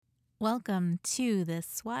Welcome to the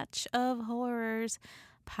Swatch of Horrors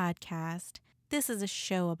podcast. This is a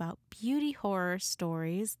show about beauty horror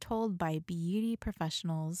stories told by beauty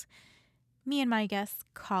professionals. Me and my guests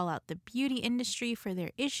call out the beauty industry for their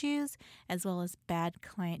issues, as well as bad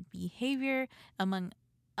client behavior, among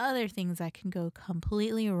other things that can go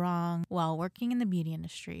completely wrong while working in the beauty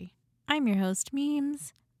industry. I'm your host,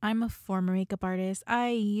 Memes. I'm a former makeup artist. I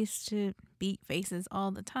used to beat faces all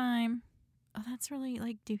the time. Oh, that's really,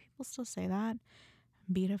 do people still say that?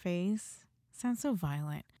 Beat a face? Sounds so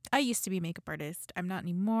violent. I used to be a makeup artist. I'm not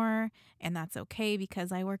anymore, and that's okay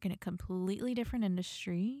because I work in a completely different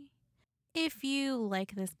industry. If you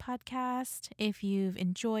like this podcast, if you've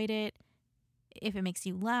enjoyed it, if it makes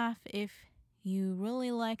you laugh, if you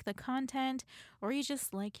really like the content, or you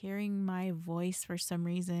just like hearing my voice for some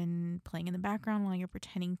reason playing in the background while you're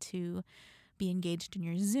pretending to be engaged in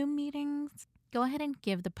your Zoom meetings, go ahead and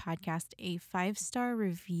give the podcast a 5-star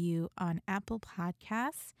review on Apple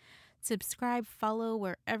Podcasts. Subscribe, follow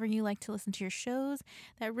wherever you like to listen to your shows.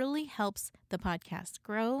 That really helps the podcast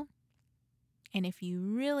grow. And if you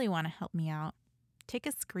really want to help me out, take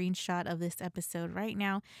a screenshot of this episode right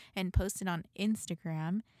now and post it on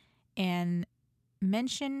Instagram and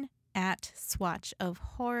mention at Swatch of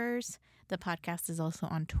Horrors. The podcast is also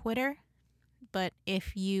on Twitter. But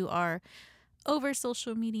if you are over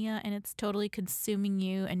social media and it's totally consuming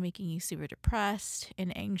you and making you super depressed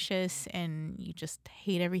and anxious and you just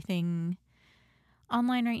hate everything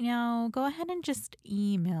online right now, go ahead and just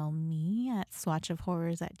email me at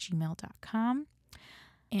swatchofhorrors@gmail.com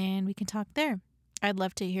and we can talk there. I'd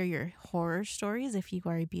love to hear your horror stories if you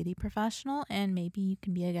are a beauty professional, and maybe you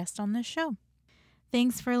can be a guest on this show.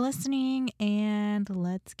 Thanks for listening, and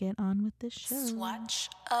let's get on with this show.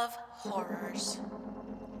 Swatch of Horrors.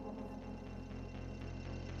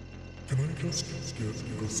 Can I just get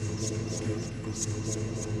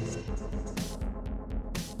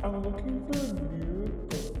I'm looking for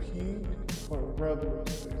nude or pink or red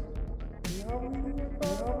lipstick. Do you have anything like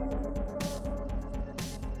that?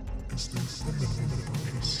 Is there something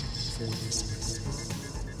purpose for this?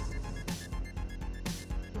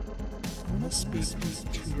 I must speak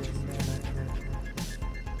to your manager.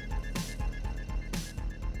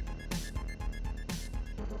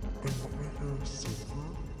 And my hair is silver?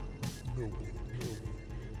 No.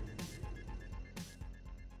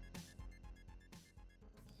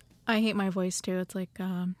 I hate my voice too. It's like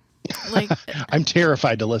I'm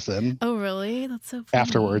terrified to listen. Oh, really? That's so funny.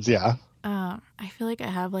 Afterwards, yeah. I feel like I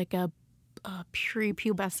have like a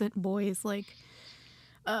prepubescent boy's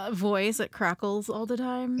voice that crackles all the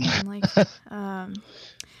time. And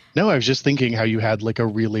No, I was just thinking how you had like a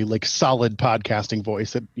really like solid podcasting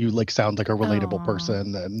voice that you like sound like a relatable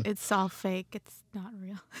person, and it's all fake. It's not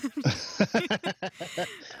real.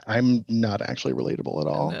 I'm not actually relatable at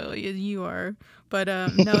all. No, you are. But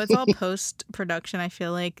no, it's all post-production. I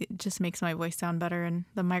feel like it just makes my voice sound better, and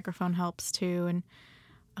the microphone helps too. And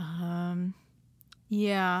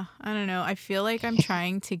yeah, I don't know. I feel like I'm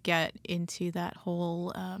trying to get into that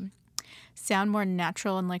whole sound more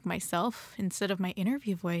natural and like myself instead of my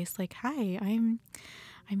interview voice. Like, hi, I'm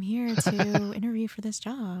here to interview for this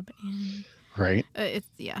job. And right.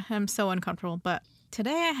 I'm so uncomfortable. But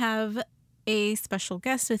today I have a special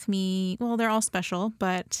guest with me. Well, they're all special,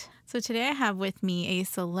 but so today I have with me a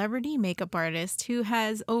celebrity makeup artist who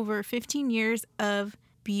has over 15 years of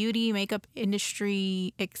beauty makeup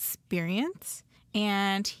industry experience,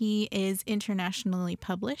 and he is internationally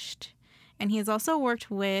published. And he has also worked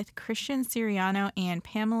with Christian Siriano and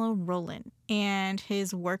Pamela Roland. And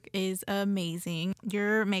his work is amazing.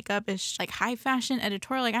 Your makeup is like high fashion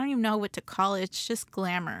editorial. Like, I don't even know what to call it. It's just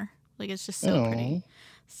glamour. Like, it's just so pretty.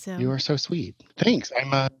 So you are so sweet. Thanks.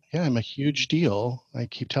 I'm a huge deal. I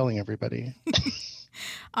keep telling everybody.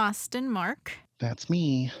 Austin Mark. That's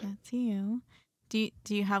me. That's you. Do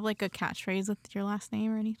you have like a catchphrase with your last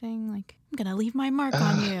name or anything? Like, I'm going to leave my mark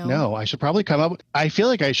on you. No, I should probably I feel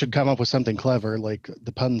like I should come up with something clever. Like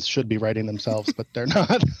the puns should be writing themselves, but they're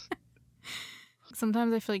not.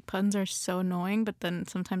 Sometimes I feel like puns are so annoying, but then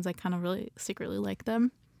sometimes I kind of really secretly like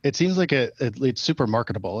them. It seems like it's super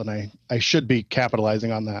marketable, and I should be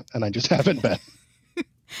capitalizing on that, and I just haven't been.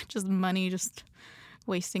 Just money, just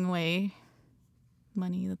wasting away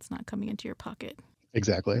money that's not coming into your pocket.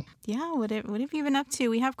 Exactly. Yeah, what have you been up to?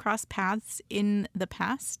 We have crossed paths in the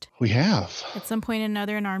past. We have. At some point or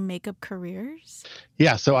another in our makeup careers.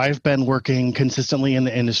 Yeah, so I've been working consistently in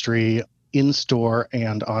the industry, in store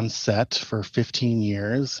and on set for 15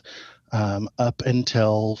 years, up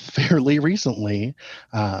until fairly recently.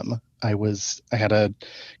 I had a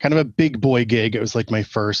kind of a big boy gig. It was like my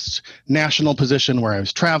first national position where I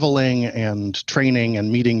was traveling and training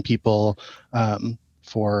and meeting people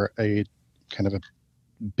for a kind of a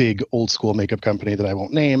big old school makeup company that I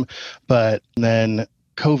won't name. But then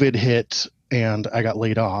COVID hit and I got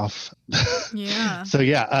laid off. Yeah.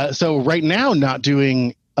 So right now, not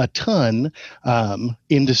doing a ton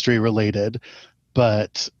industry related,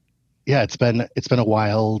 but yeah, it's been a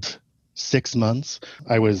wild 6 months.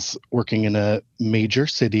 I was working in a major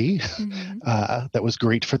city that was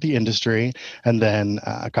great for the industry, and then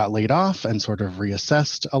got laid off and sort of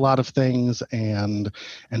reassessed a lot of things and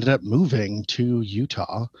ended up moving to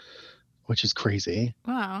Utah, which is crazy.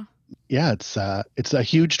 Wow. Yeah, it's a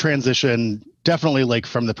huge transition, definitely like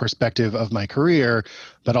from the perspective of my career,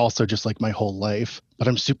 but also just like my whole life. But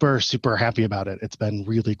I'm super, super happy about it. It's been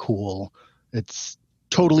really cool. It's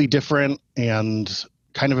totally different and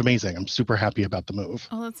kind of amazing. I'm super happy about the move.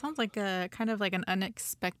 Well, it sounds like a kind of like an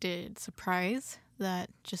unexpected surprise that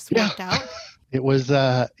just Yeah. worked out. It was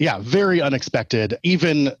very unexpected.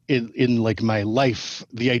 Even in like my life,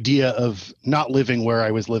 the idea of not living where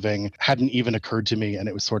I was living hadn't even occurred to me, and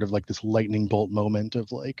it was sort of like this lightning bolt moment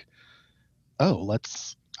of like, oh,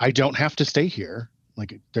 I don't have to stay here.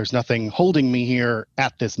 Like there's nothing holding me here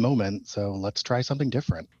at this moment, so let's try something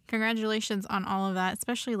different. Congratulations on all of that,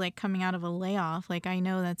 especially like coming out of a layoff. Like I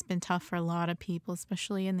know that's been tough for a lot of people,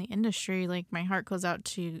 especially in the industry. Like my heart goes out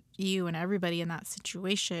to you and everybody in that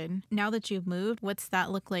situation. Now that you've moved, what's that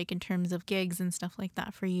look like in terms of gigs and stuff like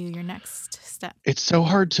that for you, your next step? It's so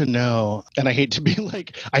hard to know, and I hate to be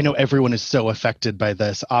like, I know everyone is so affected by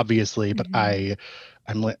this, obviously, but I'm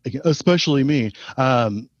like, especially me.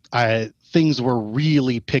 Things were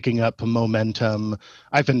really picking up momentum.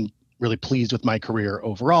 I've been really pleased with my career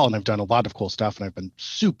overall, and I've done a lot of cool stuff, and I've been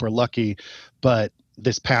super lucky. But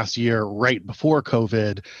this past year, right before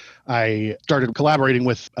COVID, I started collaborating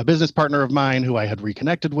with a business partner of mine who I had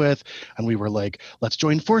reconnected with, and we were like, let's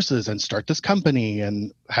join forces and start this company,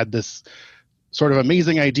 and had this sort of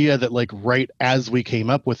amazing idea that like right as we came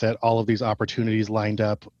up with it, all of these opportunities lined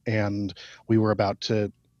up, and we were about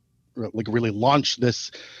to like really launch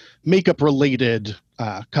this makeup related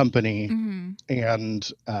company,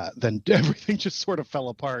 and then everything just sort of fell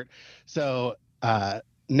apart. So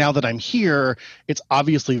now that I'm here, it's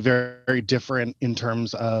obviously very, very different in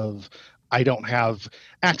terms of I don't have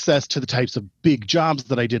access to the types of big jobs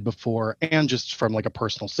that I did before, and just from like a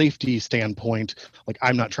personal safety standpoint, like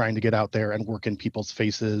I'm not trying to get out there and work in people's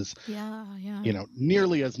faces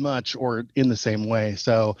nearly as much or in the same way.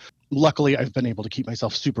 So luckily I've been able to keep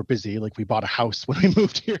myself super busy. Like we bought a house when we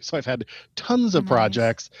moved here, so I've had tons of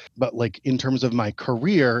projects. But like in terms of my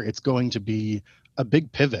career, it's going to be a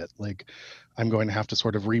big pivot. Like I'm going to have to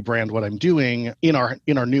sort of rebrand what I'm doing. In our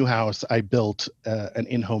new house, I built an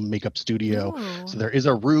in-home makeup studio. Ooh. So there is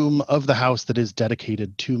a room of the house that is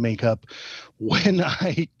dedicated to makeup. When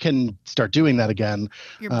I can start doing that again.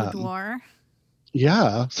 Your boudoir.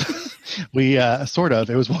 Yeah, we sort of.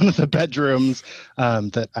 It was one of the bedrooms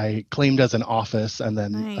that I claimed as an office, and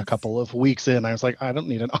then a couple of weeks in, I was like, I don't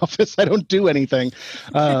need an office. I don't do anything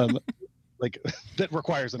like that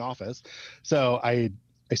requires an office. So I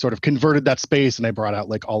sort of converted that space, and I brought out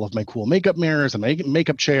like all of my cool makeup mirrors and my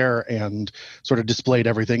makeup chair, and sort of displayed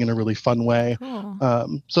everything in a really fun way.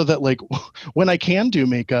 Cool. So that like when I can do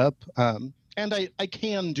makeup, and I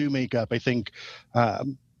can do makeup, I think.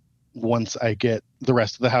 Once I get the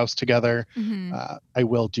rest of the house together, I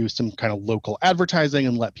will do some kind of local advertising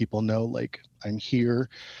and let people know like I'm here,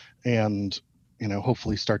 and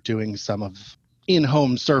hopefully start doing some of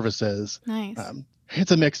in-home services. Nice.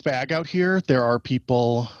 It's a mixed bag out here. There are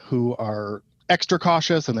people who are extra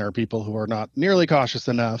cautious, and there are people who are not nearly cautious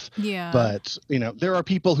enough. Yeah. But there are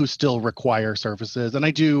people who still require services, and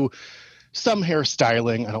I do some hair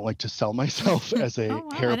styling. I don't like to sell myself as a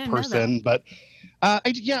hair person, but I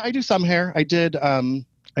do some hair. I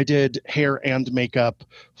did hair and makeup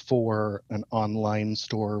for an online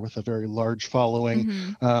store with a very large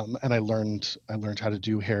following, and I learned how to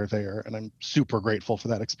do hair there, and I'm super grateful for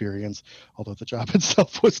that experience. Although the job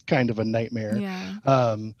itself was kind of a nightmare.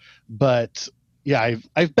 Yeah. But yeah,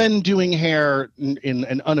 I've been doing hair in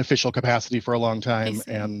an unofficial capacity for a long time,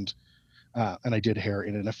 and I did hair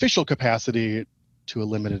in an official capacity to a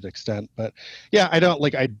limited extent. But yeah, I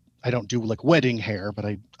don't do like wedding hair, but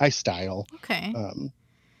I style. Okay.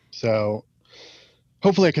 So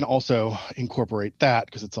hopefully I can also incorporate that,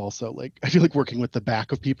 because it's also like I feel like working with the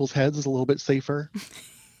back of people's heads is a little bit safer.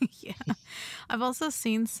 Yeah. I've also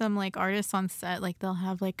seen some like artists on set, like they'll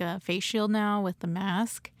have like a face shield now with the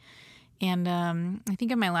mask. And I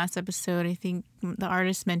think in my last episode, I think the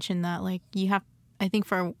artist mentioned that like you have I think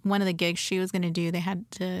for one of the gigs she was going to do,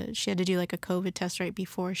 she had to do like a COVID test right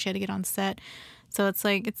before she had to get on set. So it's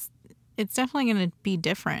like, it's definitely going to be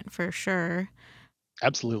different for sure.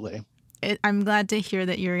 Absolutely. I'm glad to hear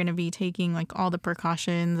that you're going to be taking like all the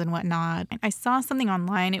precautions and whatnot. I saw something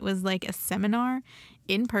online. It was like a seminar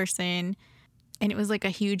in person and it was like a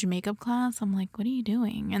huge makeup class. I'm like, what are you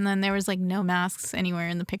doing? And then there was like no masks anywhere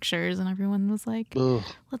in the pictures and everyone was like, Ugh.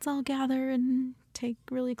 let's all gather and take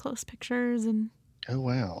really close pictures. And Oh,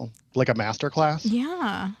 wow. Like a master class?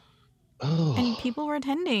 yeah. Oh. And people were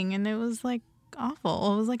attending and it was like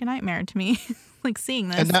awful. It was like a nightmare to me, like seeing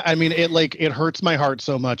this. And that, I mean, it hurts my heart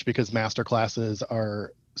so much because master classes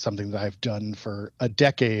are something that I've done for a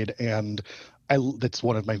decade, and that's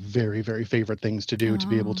one of my very, very favorite things to do, to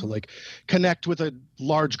be able to like connect with a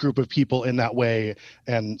large group of people in that way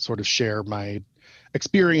and sort of share my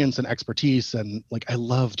experience and expertise. And like, I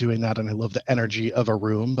love doing that and I love the energy of a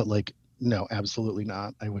room, but like, no, absolutely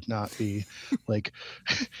not. I would not be like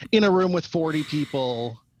in a room with 40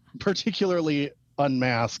 people, particularly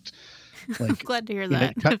unmasked. Like, I'm glad to hear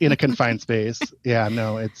that. in a confined space. Yeah,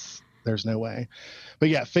 no, there's no way. But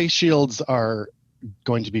yeah, face shields are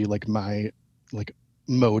going to be like my like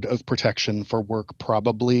mode of protection for work,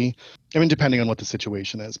 probably. I mean, depending on what the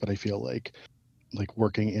situation is, but I feel like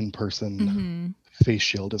working in person, face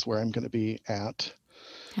shield is where I'm going to be at.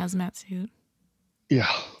 Hazmat suit.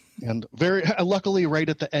 Yeah. And very luckily, right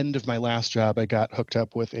at the end of my last job, I got hooked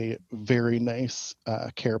up with a very nice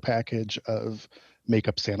care package of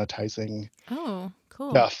makeup sanitizing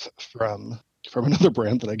stuff from another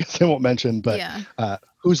brand that I guess I won't mention, but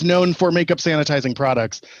who's known for makeup sanitizing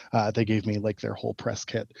products. They gave me like their whole press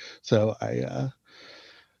kit. So I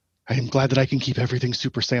am glad that I can keep everything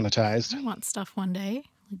super sanitized. I want stuff one day.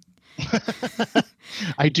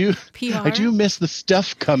 I do. PR? I do miss the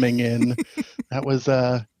stuff coming in. That was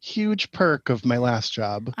a huge perk of my last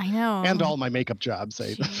job. I know. And all my makeup jobs.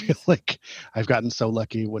 I feel like I've gotten so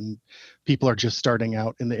lucky when people are just starting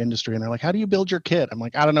out in the industry and they're like, how do you build your kit? I'm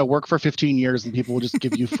like, I don't know, work for 15 years and people will just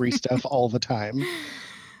give you free stuff all the time.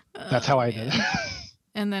 That's how I did it.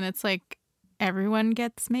 And then it's like everyone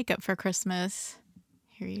gets makeup for Christmas.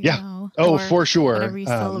 Here you go. Oh, or for sure. Whatever you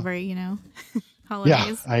celebrate,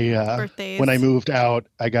 holidays, birthdays. When I moved out,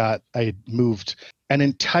 I moved an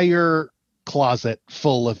entire closet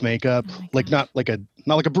full of makeup, not like a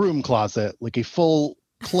broom closet, like a full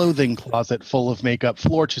clothing closet full of makeup,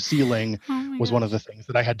 floor to ceiling. Was one of the things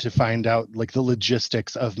that I had to find out, like the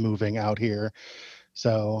logistics of moving out here.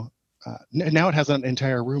 So now it has an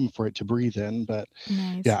entire room for it to breathe in. But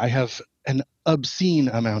yeah, I have an obscene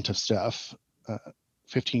amount of stuff.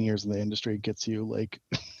 15 years in the industry gets you like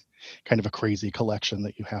kind of a crazy collection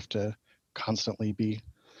that you have to constantly be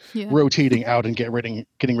rotating out and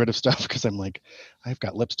getting rid of stuff, because I'm like, I've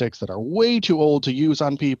got lipsticks that are way too old to use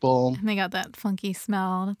on people. And they got that funky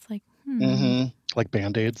smell. It's like, like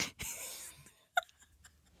Band-Aids.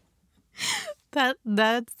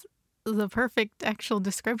 That's the perfect actual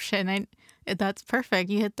description. That's perfect.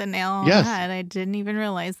 You hit the nail on the head. I didn't even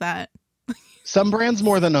realize that. Some brands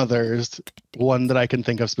more than others. One that I can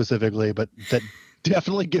think of specifically, but that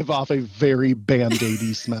definitely give off a very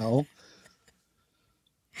Band-Aidy smell.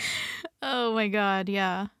 Oh my God,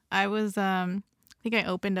 yeah. I was I think I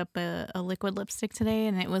opened up a liquid lipstick today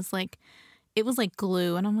and it was like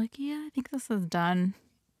glue, and I'm like, yeah, I think this is done.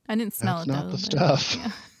 I didn't smell That's it not though. The stuff.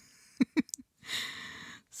 Yeah.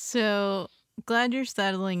 So glad you're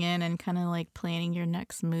settling in and kind of like planning your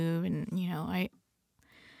next move. And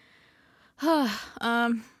why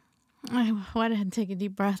did I take a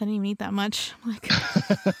deep breath? I didn't even eat that much. I'm like,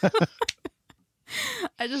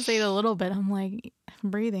 I just ate a little bit. I'm like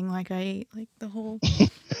breathing like I ate like the whole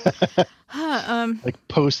like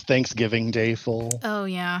post Thanksgiving Day full. Oh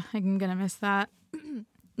yeah, I'm gonna miss that.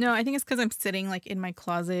 No, I think it's because I'm sitting like in my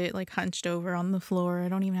closet, like hunched over on the floor. I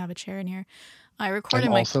don't even have a chair in here. I recorded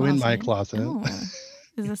I'm my also closet. in my closet. Oh.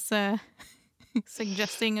 Is this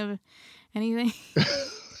suggesting of anything?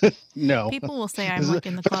 No. People will say I'm like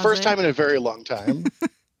in the for closet. the first time in a very long time.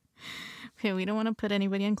 Okay, we don't want to put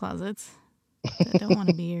anybody in closets that don't want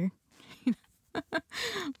to be here.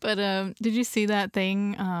 But did you see that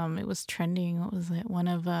thing? It was trending. What was it? One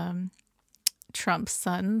of Trump's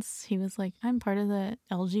sons. He was like, I'm part of the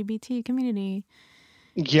LGBT community.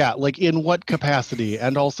 Yeah, like in what capacity?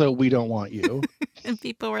 And also, we don't want you. And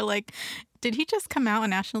people were like, did he just come out on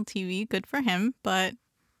national TV? Good for him, but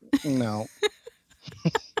no.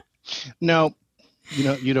 No,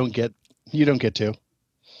 you don't get to.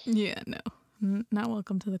 Yeah, no, not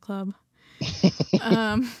welcome to the club.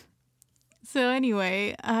 So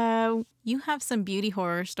anyway, you have some beauty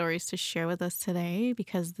horror stories to share with us today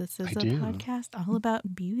because this is I a do. podcast all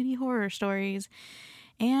about beauty horror stories.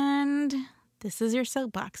 And this is your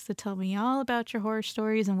soapbox to tell me all about your horror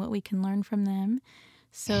stories and what we can learn from them.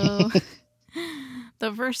 So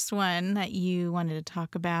the first one that you wanted to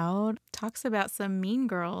talk about talks about some mean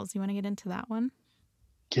girls. You want to get into that one?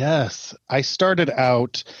 Yes. I started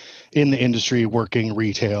out in the industry working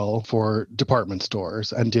retail for department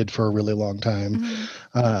stores and did for a really long time.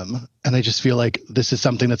 And I just feel like this is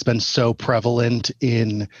something that's been so prevalent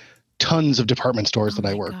in tons of department stores that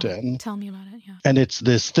I worked in. Tell me about it. Yeah. And it's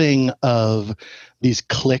this thing of these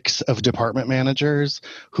cliques of department managers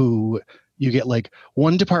who you get like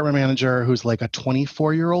one department manager who's like a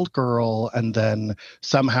 24-year-old girl, and then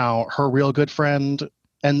somehow her real good friend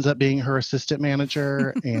ends up being her assistant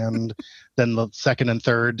manager. And then the second and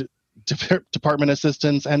third department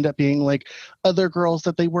assistants end up being like other girls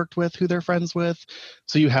that they worked with who they're friends with.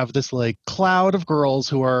 So you have this like cloud of girls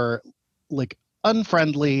who are like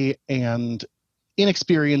unfriendly and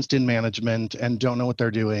inexperienced in management and don't know what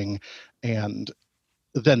they're doing. And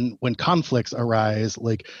then when conflicts arise,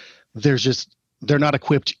 like they're not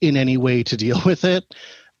equipped in any way to deal with it.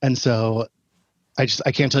 And so I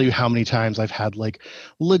can't tell you how many times I've had like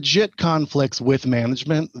legit conflicts with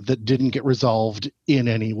management that didn't get resolved in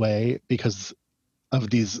any way because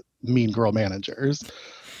of these mean girl managers.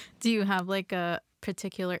 Do you have like a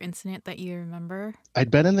particular incident that you remember?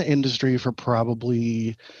 I'd been in the industry for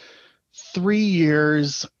probably 3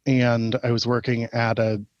 years, and I was working at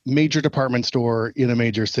a major department store in a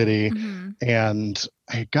major city, and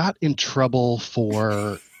I got in trouble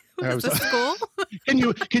for Was this school?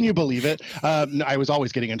 Can you believe it? No, I was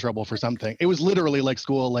always getting in trouble for something. It was literally like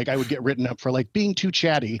school. Like I would get written up for like being too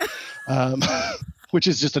chatty, which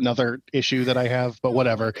is just another issue that I have, but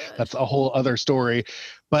whatever. That's a whole other story.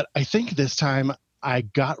 But I think this time I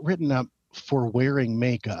got written up for wearing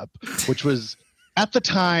makeup, which was at the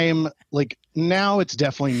time, like now it's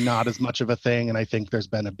definitely not as much of a thing. And I think there's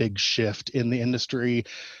been a big shift in the industry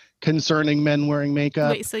concerning men wearing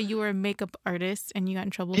makeup. Wait, so you were a makeup artist and you got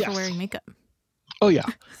in trouble for wearing makeup? Oh, yeah.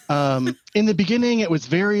 In the beginning, it was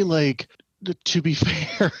very like, to be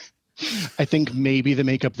fair, I think maybe the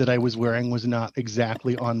makeup that I was wearing was not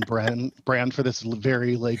exactly on brand for this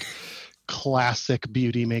very like classic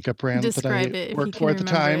beauty makeup brand that I worked for at the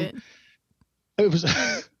time. It was,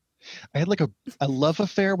 I had like a love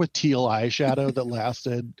affair with teal eyeshadow that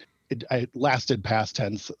lasted. I lasted past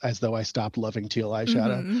tense as though I stopped loving teal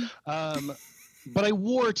eyeshadow. But I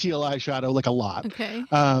wore teal eyeshadow like a lot. Okay.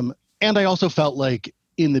 And I also felt like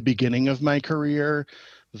in the beginning of my career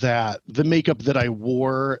that the makeup that I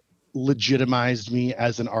wore legitimized me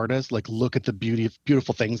as an artist. Like, look at the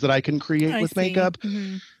beautiful things that I can create with makeup.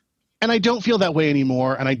 And I don't feel that way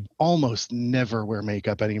anymore. And I almost never wear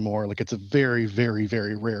makeup anymore. Like it's a very, very,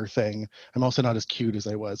 very rare thing. I'm also not as cute as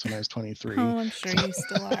I was when I was 23. Oh, I'm sure you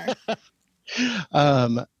still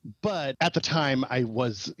are. But at the time I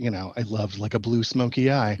was, I loved like a blue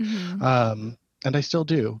smoky eye. And I still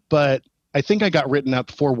do. But I think I got written up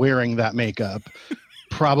for wearing that makeup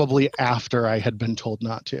probably after I had been told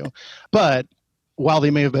not to. But while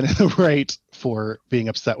they may have been in the right for being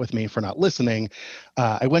upset with me for not listening,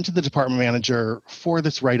 I went to the department manager for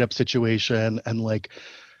this write-up situation, and like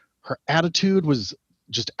her attitude was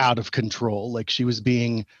just out of control. Like she was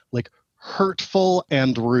being like hurtful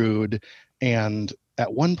and rude. And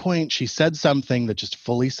at one point she said something that just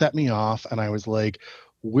fully set me off. And I was like,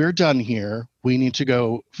 we're done here. We need to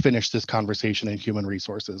go finish this conversation in human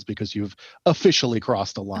resources because you've officially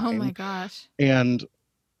crossed the line. Oh my gosh. And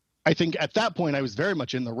I think at that point I was very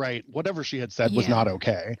much in the right. Whatever she had said was not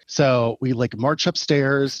okay. So we like march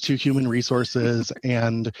upstairs to human resources,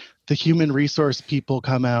 and the human resource people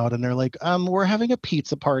come out and they're like, we're having a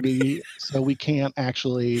pizza party, so we can't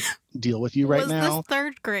actually deal with you right now. Was this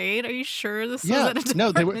third grade? Are you sure this was at a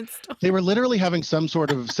department store? They were literally having some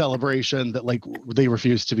sort of celebration that like they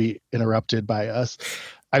refused to be interrupted by us.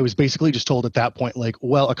 I was basically just told at that point, like,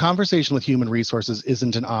 well, a conversation with human resources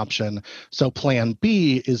isn't an option. So plan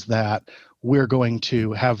B is that we're going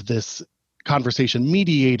to have this conversation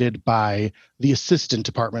mediated by the assistant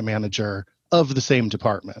department manager of the same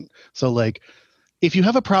department. So like, if you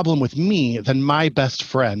have a problem with me, then my best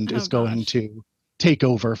friend is going to take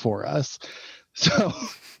over for us. So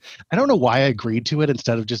I don't know why I agreed to it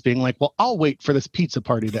instead of just being like, well, I'll wait for this pizza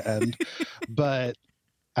party to end. But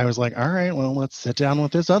I was like, all right, well, let's sit down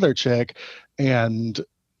with this other chick. And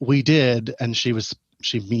we did. And she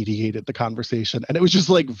mediated the conversation. And it was just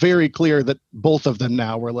like very clear that both of them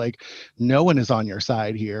now were like, no one is on your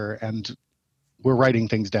side here. And we're writing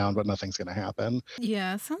things down, but nothing's going to happen.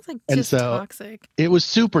 Yeah, sounds like And just so toxic. it was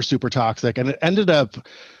super, super toxic. And it ended up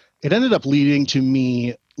leading to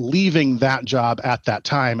me leaving that job at that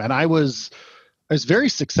time. And I was very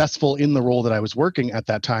successful in the role that I was working at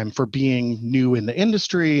that time for being new in the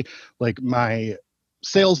industry. Like my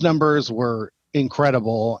sales numbers were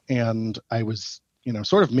incredible, and I was,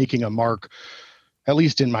 sort of making a mark, at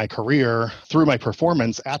least in my career, through my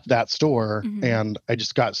performance at that store. Mhm. And I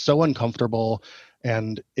just got so uncomfortable,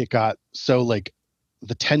 and it got so like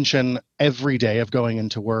the tension every day of going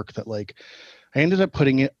into work that like I ended up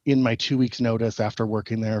putting it in my 2 weeks notice after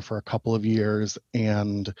working there for a couple of years.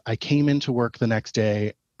 And I came into work the next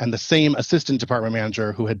day, and the same assistant department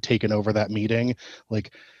manager who had taken over that meeting,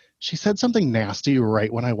 like, she said something nasty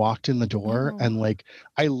right when I walked in the door. Oh. And like,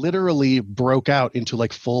 I literally broke out into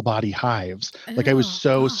like full body hives. Like, I was Oh,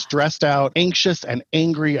 so God. stressed out, anxious, and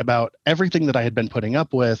angry about everything that I had been putting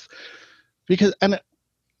up with. And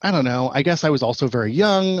I don't know. I guess I was also very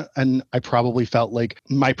young, and I probably felt like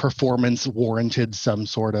my performance warranted some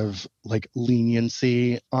sort of like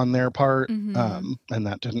leniency on their part. Mhm. And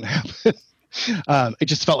that didn't happen. It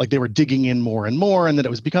just felt like they were digging in more and more, and that it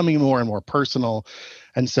was becoming more and more personal.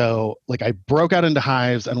 And so like I broke out into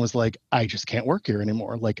hives and was like, I just can't work here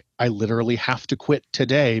anymore. Like, I literally have to quit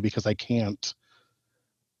today because I can't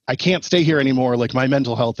stay here anymore. Like, my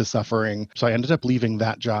mental health is suffering. So I ended up leaving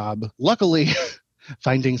that job. Luckily,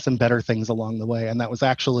 finding some better things along the way. And that was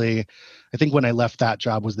actually, I think when I left that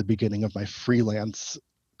job was the beginning of my freelance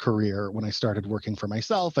career, when I started working for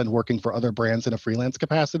myself and working for other brands in a freelance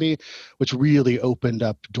capacity, which really opened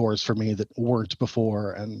up doors for me that weren't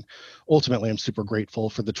before. And ultimately, I'm super grateful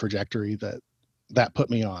for the trajectory that put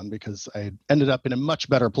me on, because I ended up in a much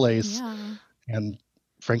better place, Yeah. and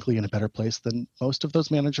frankly in a better place than most of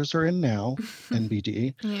those managers are in now,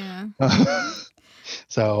 NBD. Yeah.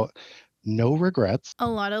 So no regrets. A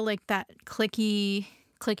lot of like that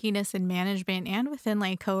clickiness in management and within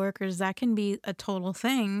like coworkers, that can be a total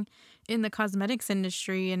thing in the cosmetics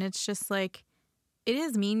industry. And it's just like, it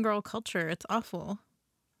is mean girl culture. It's awful.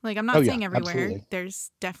 Like, I'm Oh not yeah, saying everywhere. absolutely.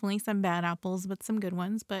 There's definitely some bad apples, but some good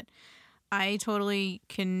ones. But I totally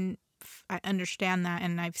I understand that,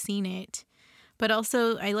 and I've seen it. But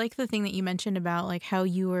also, I like the thing that you mentioned about like how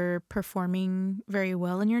you were performing very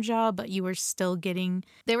well in your job, but you were still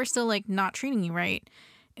they were still like not treating you right.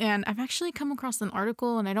 And I've actually come across an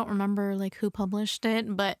article, and I don't remember like who published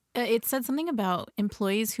it, but it said something about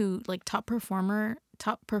employees who like top performers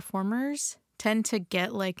tend to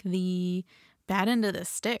get like the bad end of the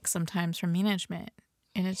stick sometimes from management.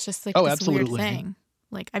 And it's just like Oh, this weird absolutely. thing.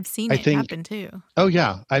 Like, I've seen I it think, happen too. oh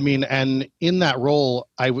yeah. I mean, and in that role,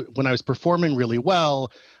 when I was performing really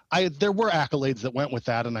well, there were accolades that went with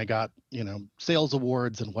that, and I got, sales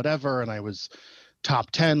awards and whatever, and I was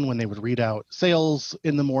top 10 when they would read out sales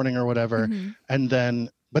in the morning or whatever. Mhm.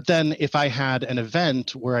 But then if I had an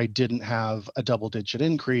event where I didn't have a double-digit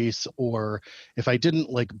increase, or if I didn't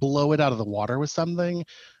like blow it out of the water with something,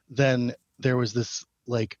 then there was this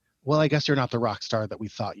like, well, I guess you're not the rock star that we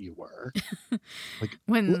thought you were. Like,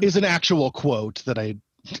 When is an actual quote that I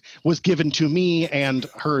was given to me and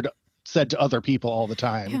heard said to other people all the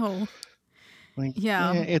time. Ew. Like,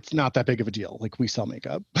 Yeah. it's not that big of a deal. Like, we sell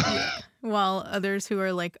makeup. Yeah. While others who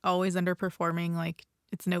are like always underperforming, like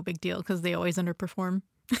it's no big deal because they always underperform.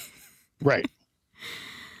 Right.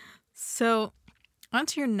 So, on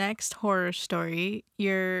to your next horror story.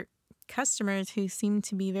 Your customers who seem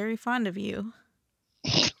to be very fond of you.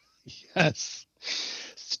 Yes.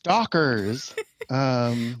 Stalkers.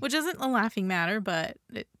 Which isn't a laughing matter, but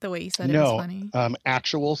the way you said it was No, funny.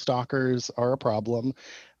 actual stalkers are a problem.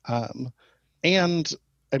 And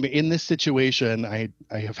I mean, in this situation, I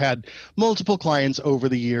have had multiple clients over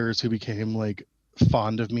the years who became like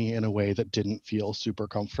fond of me in a way that didn't feel super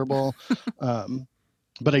comfortable.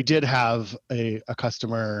 But I did have a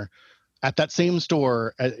customer at that same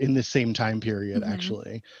store in this same time period, Mhm.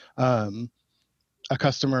 actually. A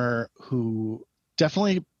customer who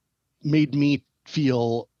definitely made me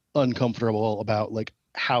feel uncomfortable about like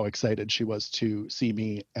how excited she was to see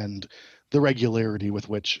me and the regularity with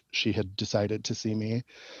which she had decided to see me.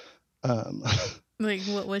 Like,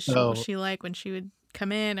 what was So she like when she would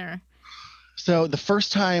come in, or? So the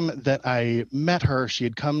first time that I met her, she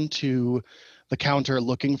had come to the counter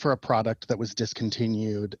looking for a product that was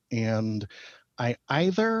discontinued. And I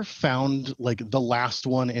either found like the last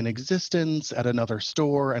one in existence at another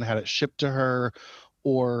store and had it shipped to her,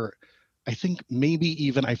 or I think maybe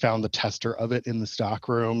even I found the tester of it in the stock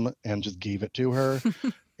room and just gave it to her.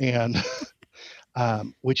 And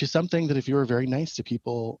which is something that if you were very nice to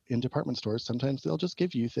people in department stores, sometimes they'll just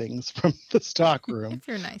give you things from the stock room, If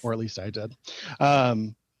you're nice. or at least I did.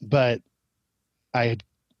 But I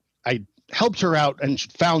helped her out and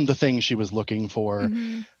found the thing she was looking for,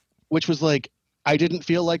 Mhm. which was like, I didn't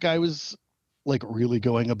feel like I was like really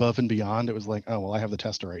going above and beyond. It was like, oh, well, I have the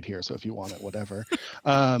tester right here, so if you want it, whatever.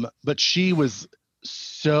 But she was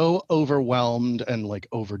so overwhelmed and like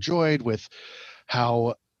overjoyed with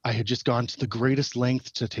how I had just gone to the greatest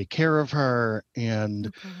length to take care of her, and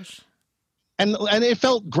Oh gosh. and it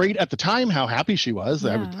felt great at the time how happy she was.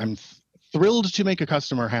 Yeah. I'm thrilled to make a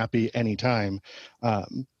customer happy anytime.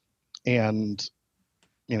 And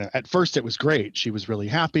you know, at first it was great. She was really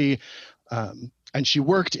happy. And she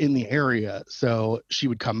worked in the area, so she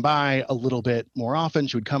would come by a little bit more often.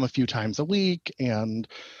 She would come a few times a week, and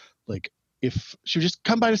like, if she would just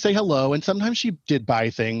come by to say hello, and sometimes she did buy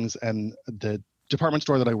things. And the department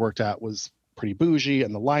store that I worked at was pretty bougie,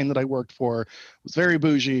 and the line that I worked for was very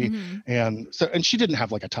bougie. Mhm. And she didn't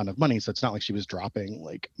have like a ton of money, so it's not like she was dropping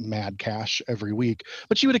like mad cash every week,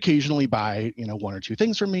 but she would occasionally buy, you know, one or two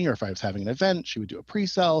things from me, or if I was having an event, she would do a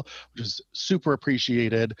pre-sale, which is super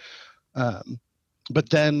appreciated. But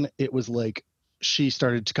then it was like she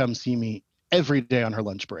started to come see me every day on her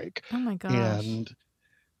lunch break, Oh my gosh. and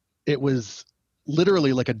it was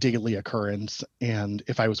literally like a daily occurrence. And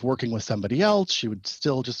if I was working with somebody else, she would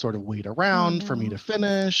still just sort of wait around for me no. to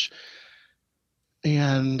finish.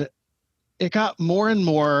 And it got more and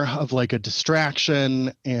more of like a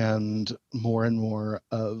distraction, and more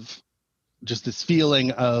of just this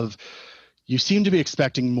feeling of, you seem to be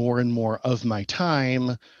expecting more and more of my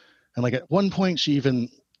time. And like at one point, she even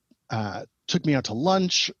took me out to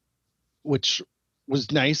lunch, which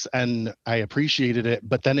was nice and I appreciated it.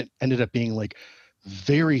 But then it ended up being like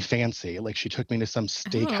very fancy. Like she took me to some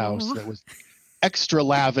steakhouse Oh. that was extra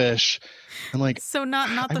lavish. And like, So not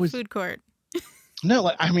I the was, food court. no,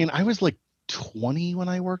 like, I mean, I was like 20 when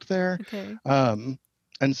I worked there. Okay. And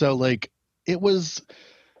so like, it was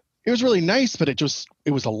really nice, but it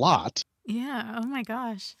was a lot. Yeah. Oh my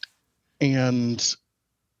gosh. And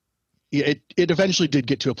yeah, it eventually did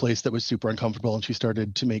get to a place that was super uncomfortable, and she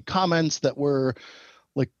started to make comments that were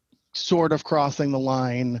like sort of crossing the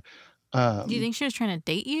line. Do you think she was trying to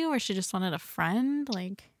date you, or she just wanted a friend?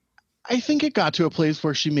 Like, I think it got to a place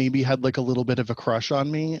where she maybe had like a little bit of a crush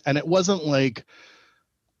on me, and it wasn't like,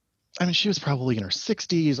 I mean, she was probably in her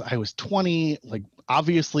 60s. I was 20, like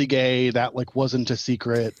obviously gay. That like wasn't a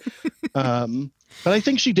secret. But I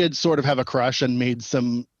think she did sort of have a crush and made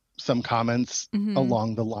some comments mhm.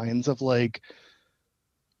 along the lines of like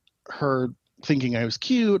her thinking I was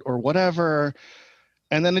cute or whatever.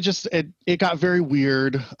 And then it got very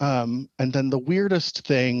weird. And then the weirdest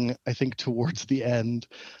thing, I think, towards the end,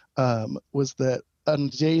 was that on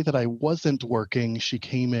the day that I wasn't working, she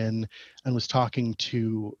came in and was talking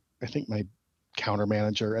to, I think, my counter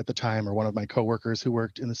manager at the time, or one of my coworkers who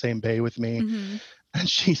worked in the same bay with me. Mhm. And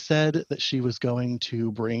she said that she was going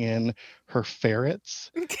to bring in her ferrets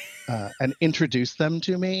and introduce them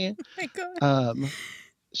to me. Oh my god.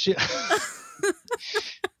 She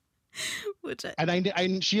Which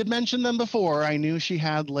and she had mentioned them before. I knew she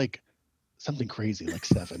had like something crazy, like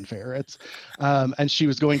 7 ferrets, and she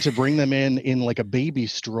was going to bring them in like a baby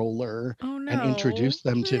stroller oh no. and introduce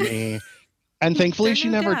them to me. And thankfully, They're she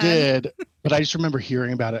no never dad. did. But I just remember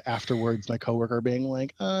hearing about it afterwards. My coworker being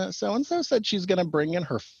like, "So and so said she's gonna bring in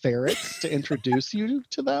her ferrets to introduce you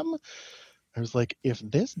to them." I was like, if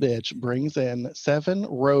this bitch brings in 7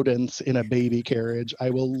 rodents in a baby carriage, I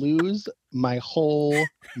will lose my whole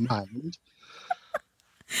mind.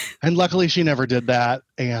 And luckily, she never did that.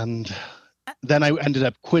 And then I ended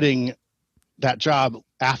up quitting that job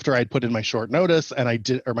after I'd put in my short notice, and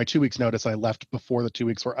my 2 weeks notice, and I left before the 2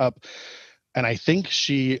 weeks were up. And I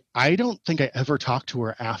don't think I ever talked to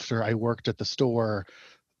her after I worked at the store,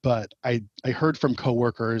 but I heard from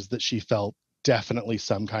coworkers that she felt definitely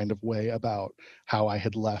some kind of way about how I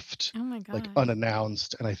had left Oh my like god.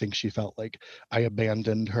 unannounced. And I think she felt like I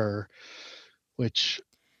abandoned her, which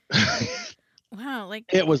Wow. Like,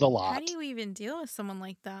 it was a how lot. do you even deal with someone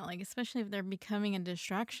like that? Like, especially if they're becoming a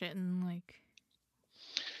distraction. Like,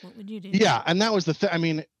 what would you do? Yeah, and that was the thing. I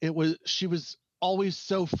mean, she was always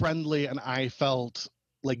so friendly, and I felt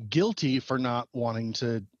like guilty for not wanting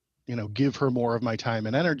to, you know, give her more of my time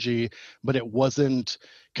and energy, but it wasn't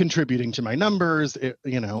contributing to my numbers.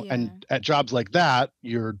 Yeah. And at jobs like that,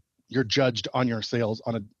 you're judged on your sales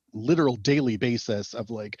on a literal daily basis of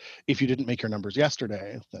like, if you didn't make your numbers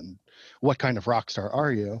yesterday, then what kind of rock star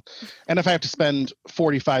are you? And if I have to spend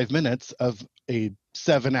 45 minutes of a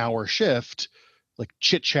 7-hour shift like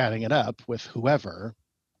chit-chatting it up with whoever,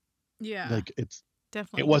 Yeah, Like it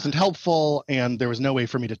definitely wasn't not. helpful, and there was no way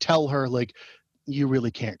for me to tell her like, you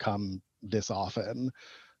really can't come this often,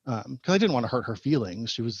 because I didn't want to hurt her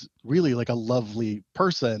feelings. She was really like a lovely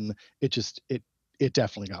person. It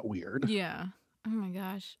definitely got weird. Yeah. Oh my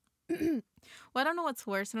gosh. Well, I don't know what's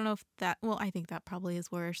worse. I don't know if that. Well, I think that probably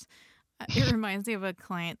is worse. It reminds me of a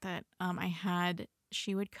client that I had.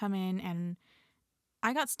 She would come in, and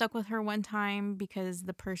I got stuck with her one time because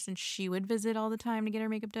the person she would visit all the time to get her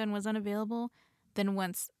makeup done was unavailable. Then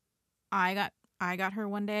once I got I got her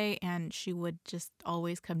one day, and she would just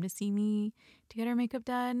always come to see me to get her makeup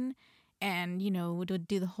done. And, would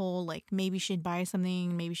do the whole like maybe she'd buy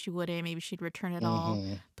something, maybe she wouldn't, maybe she'd return it all.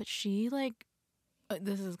 Hmm. But she like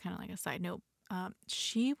this is kind of like a side note.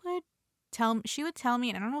 She would tell me,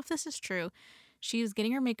 and I don't know if this is true. She was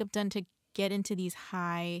getting her makeup done to get into these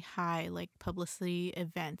high like publicity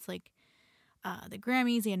events, like the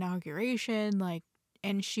Grammys, the inauguration, like,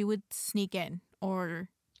 and she would sneak in or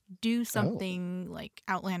do Oh. something like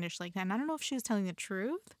outlandish like that. And I don't know if she was telling the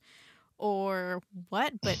truth or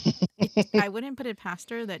what, but I wouldn't put it past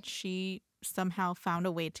her that she somehow found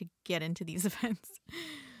a way to get into these events.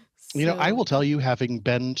 I So will yeah. tell you, having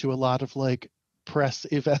been to a lot of like press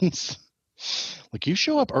events, like you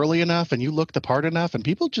show up early enough and you look the part enough, and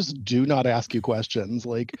people just do not ask you questions.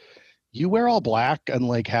 Like you wear all black and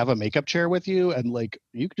like have a makeup chair with you, and like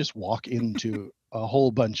you could just walk into a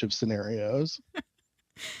whole bunch of scenarios.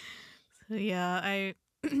 So yeah, I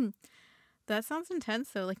that sounds intense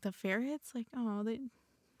though. Like the ferrets, like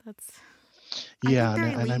that's I Yeah, think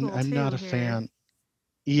they're and I'm illegal not too a here. fan.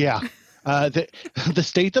 Yeah. The the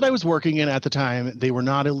state that I was working in at the time, they were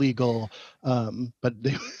not illegal, but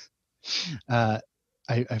they uh,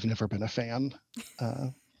 I've never been a fan. Uh,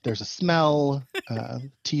 there's a smell.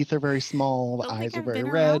 Teeth are very small. I The don't think eyes are I've very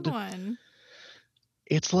been around red. one.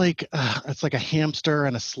 It's like a hamster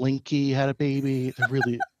and a slinky had a baby. They're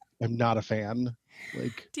really. I'm not a fan.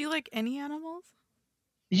 Like, Do you like any animals?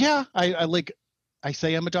 yeah, I like. I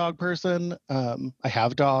say I'm a dog person. I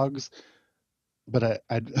have dogs, but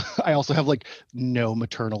I I also have like no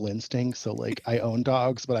maternal instinct. So like I own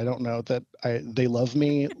dogs, but I don't know that they love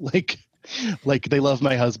me. Like they love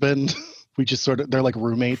my husband. We just sort of they're like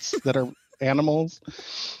roommates that are animals.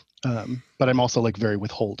 But I'm also like very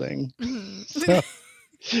withholding. Mhm.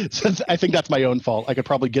 So, so I think that's my own fault. I could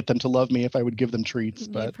probably get them to love me if I would give them treats,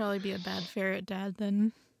 You'd but probably be a bad ferret dad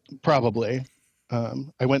then. probably.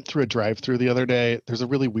 I went through a drive-through the other day. There's a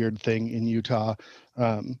really weird thing in Utah,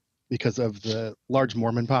 um, because of the large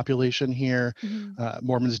Mormon population here. Hmm.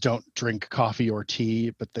 Mormons don't drink coffee or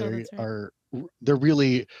tea, but Oh, that's right. they're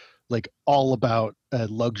really like all about a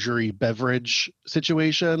luxury beverage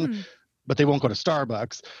situation, Hmm. but they won't go to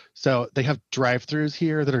Starbucks. So they have drive-throughs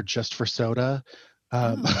here that are just for soda.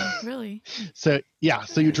 Um, Oh, really? so yeah,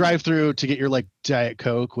 so you drive through to get your like Diet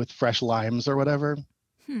Coke with fresh limes or whatever,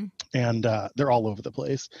 Hmm. and they're all over the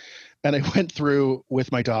place. And I went through with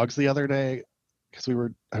my dogs the other day because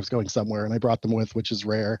I was going somewhere and I brought them with, which is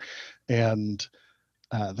rare. And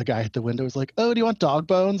the guy at the window was like, "Oh, do you want dog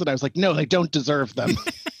bones?" And I was like, "No, they don't deserve them."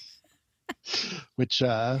 Which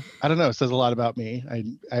I don't know, says a lot about me. I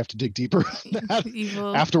have to dig deeper on that.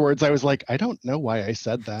 Evil. Afterwards, I was like, I don't know why I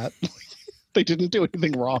said that. They didn't do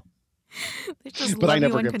anything wrong, They just but I love you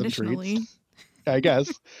never give them treats. unconditionally. I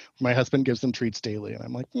guess my husband gives them treats daily, and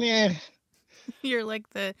I'm like, nah, You're like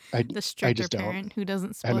the I the I stricter just don't. parent who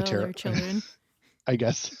doesn't I'm a spoil their children. I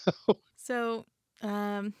guess. So,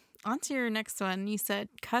 on to your next one. You said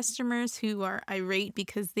customers who are irate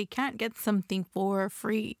because they can't get something for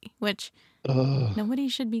free, which Ugh. nobody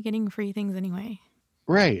should be getting free things anyway.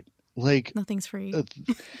 Right. Like, Nothing's free. uh,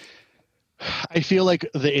 I feel like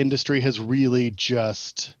the industry has really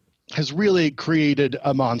created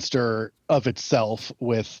a monster of itself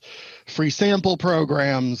with free sample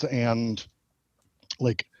programs and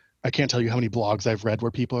like I can't tell you how many blogs I've read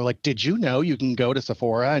where people are like, "Did you know you can go to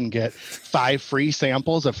Sephora and get 5 free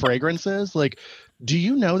samples of fragrances?" Like, do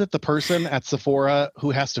you know that the person at Sephora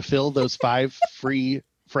who has to fill those 5 free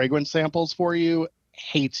fragrance samples for you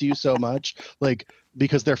hates you so much? Like,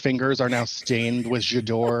 because their fingers are now stained with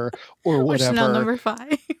J'adore or Or Chanel whatever number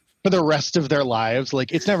 5. for the rest of their lives.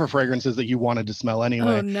 Like, it's never fragrances that you wanted to smell Oh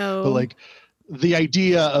anyway. But no. like the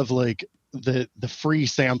idea of like the free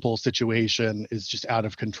sample situation is just out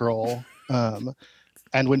of control.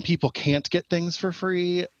 And when people can't get things for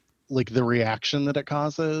free, like the reaction that it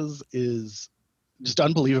causes is just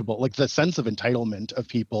unbelievable. Like the sense of entitlement of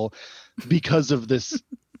people because of this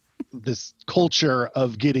culture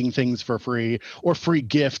of getting things for free or free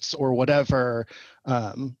gifts or whatever.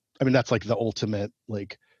 I mean, that's like the ultimate,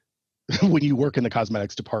 like when you work in the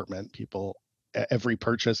cosmetics department, people every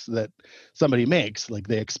purchase that somebody makes. Like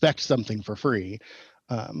they expect something for free.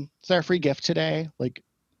 Is there a free gift today? Like,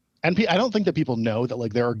 and I don't think that people know that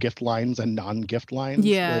like there are gift lines and non-gift lines.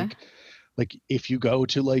 Yeah. Like if you go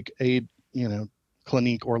to like a,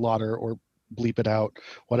 Clinique or Lauder or bleep it out,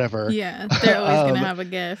 whatever. Yeah, they're always going to have a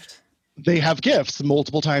gift. They have gifts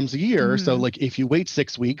multiple times a year. So Mhm. like if you wait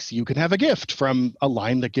 6 weeks, you can have a gift from a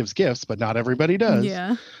line that gives gifts, but not everybody does.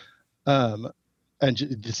 Yeah. And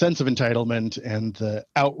the sense of entitlement and the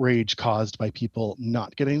outrage caused by people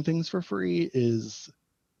not getting things for free is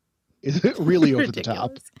really over the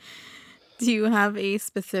top. Ridiculous. Do you have a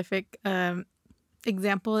specific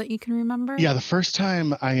example that you can remember? Yeah, the first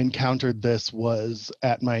time I encountered this was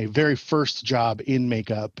at my very first job in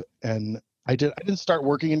makeup, and I didn't start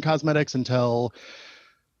working in cosmetics until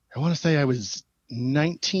I want to say I was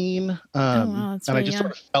 19. Oh, wow, that's and I really just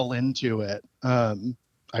young. sort of fell into it.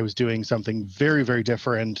 I was doing something very, very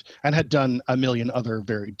different and had done a million other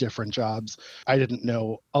very different jobs. I didn't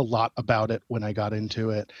know a lot about it when I got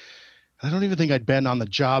into it. I don't even think I'd been on the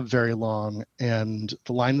job very long. And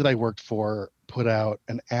the line that I worked for put out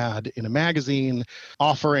an ad in a magazine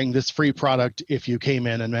offering this free product if you came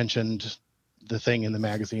in and mentioned the thing in the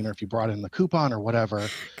magazine, or if you brought in the coupon or whatever.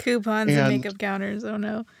 Coupons and makeup counters. Oh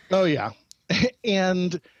no. Oh yeah.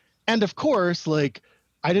 and of course, like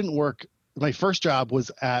I didn't work. My first job was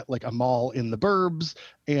at like a mall in the burbs,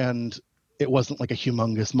 and it wasn't like a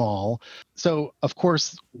humongous mall. So of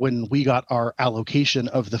course, when we got our allocation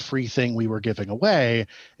of the free thing we were giving away,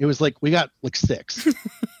 it was like we got like 6.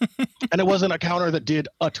 And it wasn't a counter that did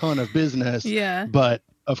a ton of business. Yeah. But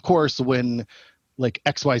of course, when like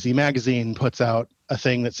XYZ magazine puts out a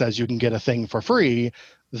thing that says you can get a thing for free,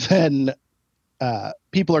 then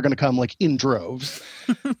people are going to come like in droves.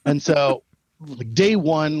 And so like day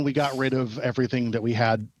one, we got rid of everything that we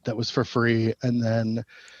had that was for free. And then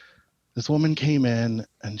this woman came in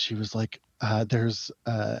and she was like, there's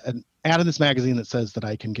an ad in this magazine that says that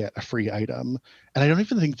I can get a free item. And I don't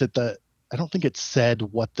even think that I don't think it said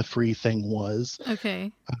what the free thing was.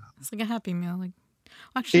 Okay. It's like a Happy Meal. Like,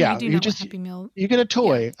 actually, Yeah, we do you know just- what Happy Meal. You get a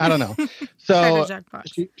toy. Yeah. I don't know. Cracker So Jack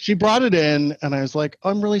box. she brought it in and I was like, oh,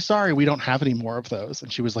 I'm really sorry. We don't have any more of those.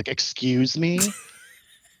 And she was like, excuse me?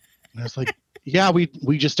 And I was like, yeah, we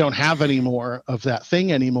just don't have any more of that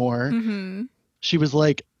thing anymore. Mm-hmm. She was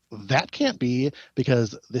like, that can't be,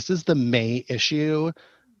 because this is the May issue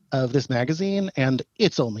of this magazine and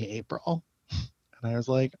it's only April. And I was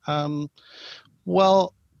like,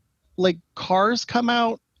 well, like cars come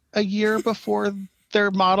out a year before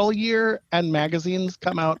their model year and magazines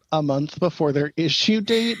come out a month before their issue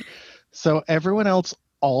date. So everyone else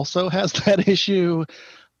also has that issue.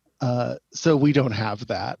 So we don't have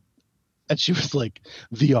that. And she was like,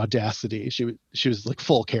 the audacity. She was like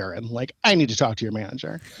full Karen, like, I need to talk to your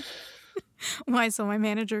manager. Why? So my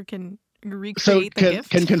manager can recreate So the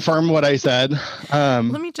gift? can confirm what I said. Let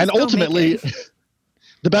me just and go make ultimately, it.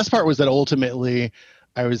 the best part was that ultimately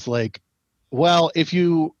I was like, well, if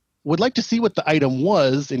you would like to see what the item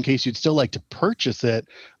was, in case you'd still like to purchase it,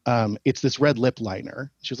 it's this red lip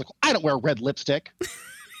liner. She was like, I don't wear red lipstick.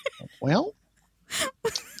 Well,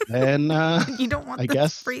 then You don't want I the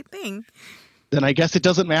guess- free thing. then I guess it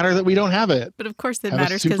doesn't matter that we don't have it. But of course it Have a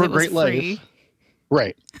matters because super it was great life. free.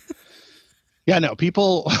 Right. Yeah, no,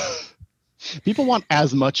 people want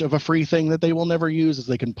as much of a free thing that they will never use as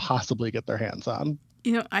they can possibly get their hands on.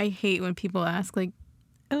 You know, I hate when people ask, like,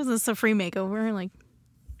 oh, is this a free makeover? Like,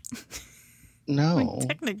 No.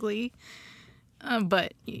 technically.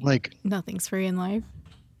 But Like, nothing's free in life.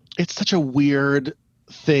 it's such a weird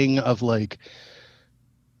thing of like,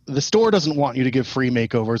 the store doesn't want you to give free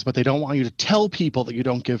makeovers, but they don't want you to tell people that you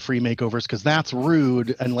don't give free makeovers because that's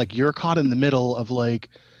rude. And like, you're caught in the middle of like,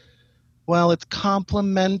 well, it's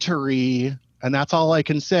complimentary and that's all I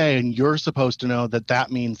can say. And you're supposed to know that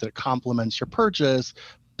that means that it complements your purchase,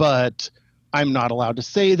 but I'm not allowed to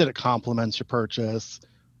say that it complements your purchase,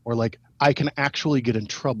 or like, I can actually get in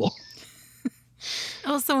trouble. It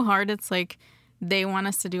was so hard. It's like they want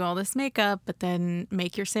us to do all this makeup, but then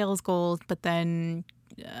make your sales goals, but then,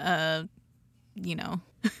 you know.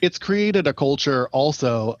 It's created a culture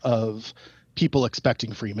also of people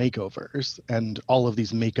expecting free makeovers and all of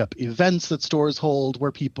these makeup events that stores hold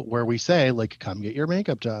where we say like, come get your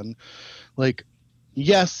makeup done. Like,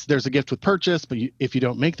 yes, there's a gift with purchase, but if you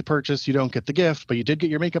don't make the purchase, you don't get the gift, but you did get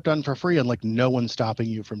your makeup done for free, and like no one's stopping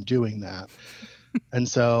you from doing that. And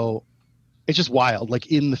so it's just wild. Like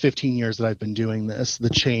in the 15 years that I've been doing this, the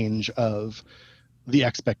change of the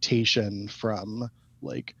expectation from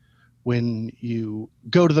like when you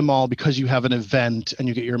go to the mall because you have an event and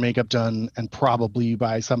you get your makeup done and probably you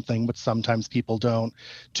buy something, but sometimes people don't,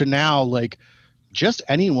 to now like just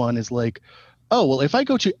anyone is like, oh, well, if I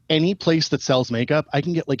go to any place that sells makeup, I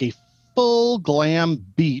can get like a full glam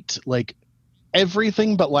beat, like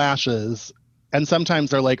everything but lashes. And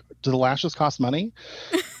sometimes they're like, do the lashes cost money?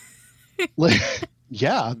 Like,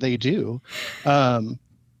 yeah, they do. And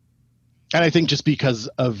I think just because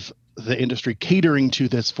of the industry catering to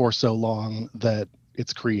this for so long, that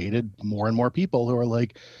it's created more and more people who are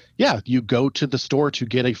like, yeah, you go to the store to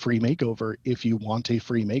get a free makeover if you want a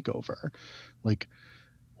free makeover. Like,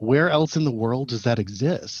 where else in the world does that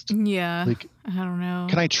exist? Yeah. Like, I don't know.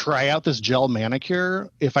 can I try out this gel manicure?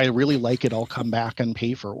 If I really like it, I'll come back and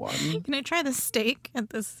pay for one. Can I try the steak at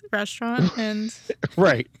this restaurant? And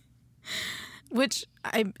Right. which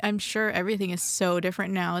I'm sure everything is so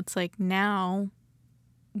different now. It's like now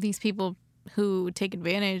these people who take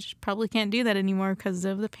advantage probably can't do that anymore because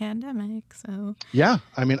of the pandemic. So Yeah.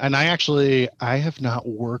 I mean, and I have not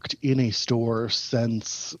worked in a store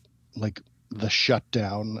since like the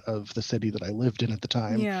shutdown of the city that I lived in at the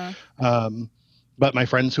time. yeah. But my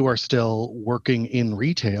friends who are still working in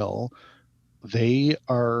retail, they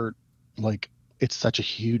are like, it's such a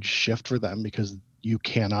huge shift for them because you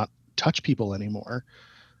cannot touch people anymore.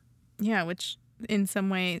 Yeah, which in some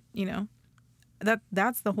way, you know,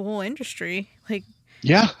 that's the whole industry. Like,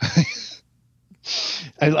 Yeah.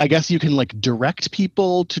 I guess you can like direct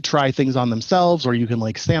people to try things on themselves, or you can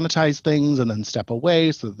like sanitize things and then step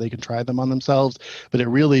away so that they can try them on themselves. But it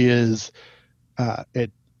really is,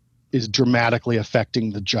 it is dramatically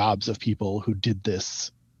affecting the jobs of people who did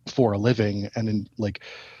this for a living. And in like,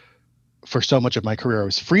 for so much of my career, I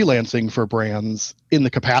was freelancing for brands in the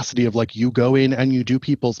capacity of like, you go in and you do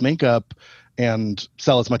people's makeup and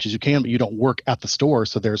sell as much as you can, but you don't work at the store.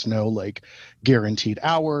 So there's no like guaranteed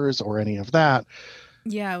hours or any of that.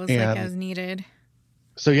 yeah, it was like And as needed.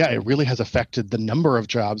 so, yeah, it really has affected the number of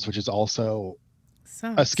jobs, which is also a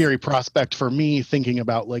Sucks. scary prospect for me, thinking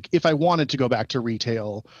about like, if I wanted to go back to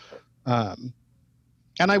retail, and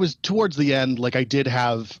I was towards the end, like I did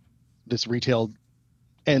have this retail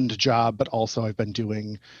end job, but also I've been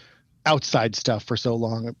doing outside stuff for so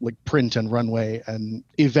long, like print and runway and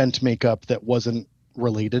event makeup that wasn't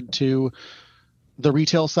related to the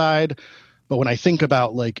retail side. But when I think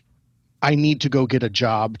about like, I need to go get a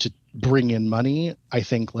job to bring in money, I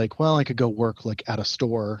think like, well, I could go work like at a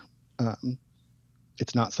store.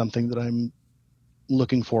 It's not something that I'm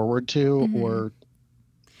looking forward to, or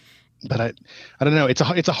but I don't know. It's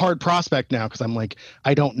a hard prospect now because I'm like,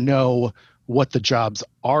 I don't know what the jobs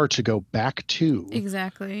are to go back to.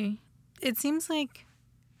 Exactly. It seems like,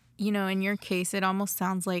 you know, in your case, it almost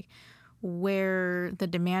sounds like where the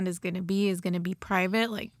demand is going to be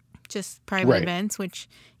private, like just private Right. events, which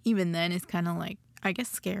even then is kind of like, I guess,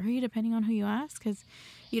 scary depending on who you ask because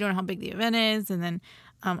you don't know how big the event is. And then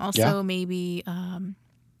also maybe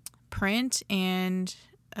print and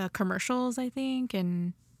commercials, I think,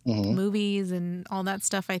 and movies and all that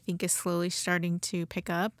stuff, I think, is slowly starting to pick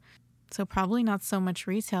up. So probably not so much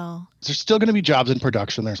retail. There's still going to be jobs in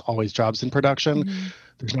production. There's always jobs in production.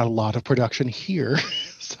 There's not a lot of production here.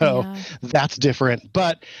 So that's different.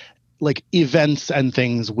 But like events and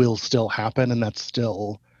things will still happen. And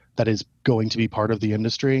that is going to be part of the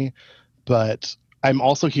industry. But I'm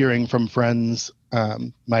also hearing from friends,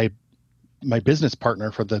 my business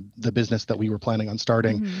partner for the business that we were planning on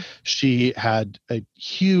starting, she had a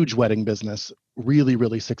huge wedding business, really,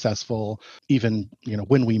 really successful. Even, you know,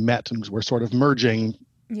 when we met and we're sort of merging,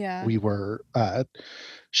 we were,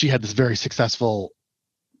 she had this very successful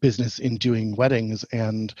business in doing weddings.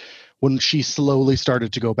 And when she slowly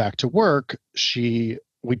started to go back to work, we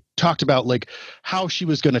talked about like how she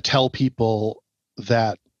was going to tell people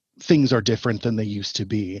that things are different than they used to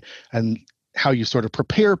be, and how you sort of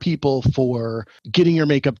prepare people for getting your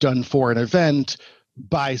makeup done for an event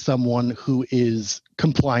by someone who is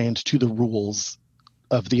compliant to the rules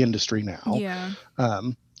of the industry now. Yeah.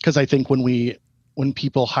 Because I think when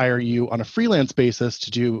people hire you on a freelance basis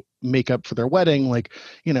to do makeup for their wedding, like,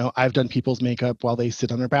 you know, I've done people's makeup while they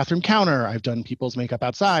sit on their bathroom counter. I've done people's makeup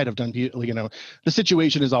outside. I've done, you know, the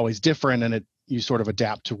situation is always different, and you sort of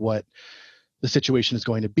adapt to what the situation is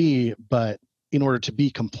going to be. But in order to be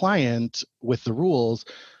compliant with the rules,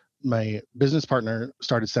 my business partner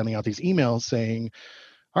started sending out these emails saying,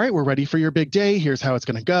 all right, we're ready for your big day. Here's how it's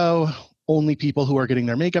going to go. Only people who are getting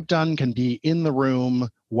their makeup done can be in the room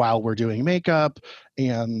while we're doing makeup,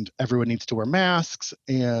 and everyone needs to wear masks,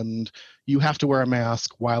 and you have to wear a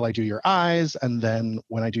mask while I do your eyes, and then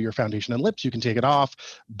when I do your foundation and lips, you can take it off,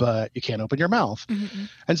 but you can't open your mouth.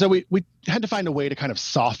 And so we had to find a way to kind of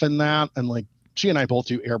soften that. And like, she and I both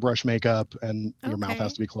do airbrush makeup, and your mouth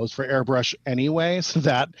has to be closed for airbrush anyway. So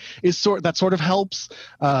that sort of helps.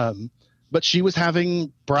 but she was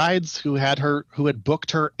having brides who had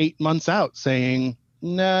booked her 8 months out saying,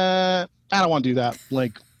 nah, I don't want to do that.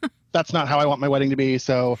 Like, that's not how I want my wedding to be.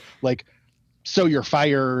 So like, so you're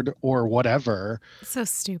fired or whatever. So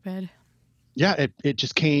stupid. Yeah, it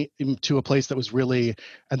just came to a place that was really,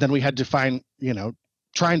 and then we had to find,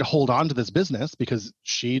 trying to hold on to this business because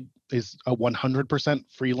she is a 100%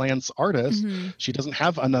 freelance artist. Mm-hmm. She doesn't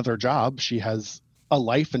have another job. She has a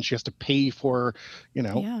life and she has to pay for,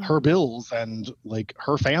 Yeah. her bills and like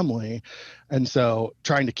her family. And so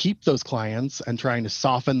trying to keep those clients and trying to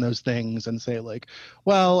soften those things and say like,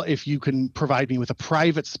 well, if you can provide me with a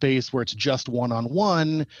private space where it's just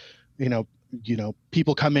one-on-one,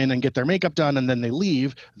 people come in and get their makeup done and then they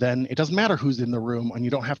leave, then it doesn't matter who's in the room and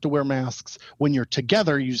you don't have to wear masks when you're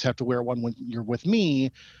together. You just have to wear one when you're with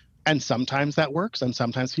me. And sometimes that works. And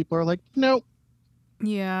sometimes people are like, no.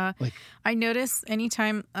 Yeah. Like, I notice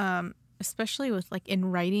anytime, especially with like in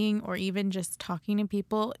writing or even just talking to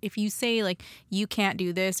people, if you say like, you can't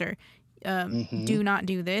do this or do not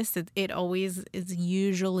do this, it always is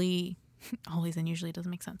usually, always and usually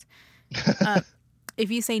doesn't make sense. If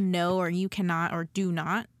you say no or you cannot or do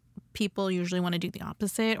not, people usually want to do the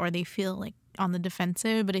opposite or they feel like on the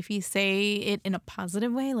defensive. But if you say it in a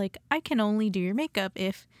positive way, like I can only do your makeup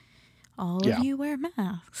if all of you wear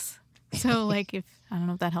masks. So like if, I don't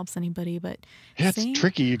know if that helps anybody, but it's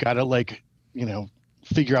tricky. You got to like,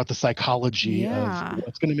 figure out the psychology of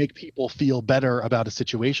what's going to make people feel better about a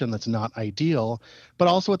situation that's not ideal. But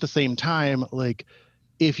also at the same time, like,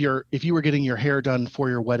 if you were getting your hair done for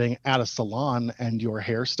your wedding at a salon and your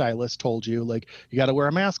hairstylist told you like you got to wear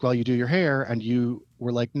a mask while you do your hair and you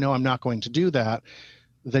were like, no, I'm not going to do that,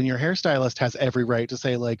 then your hairstylist has every right to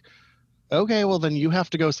say like, okay, well then you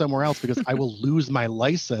have to go somewhere else because I will lose my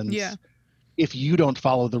license if you don't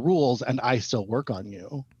follow the rules and I still work on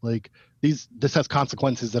you. Like this has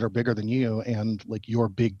consequences that are bigger than you and like your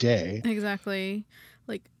big day. Exactly.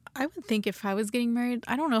 Like I would think if I was getting married,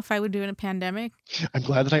 I don't know if I would do it in a pandemic. I'm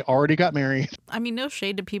glad that I already got married. I mean, no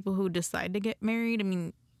shade to people who decide to get married. I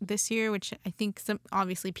mean, this year, which I think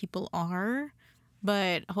obviously people are,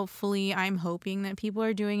 but hopefully I'm hoping that people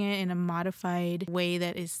are doing it in a modified way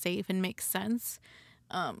that is safe and makes sense.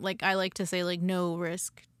 Like I like to say like no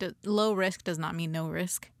risk, low risk does not mean no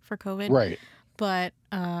risk for COVID. Right. But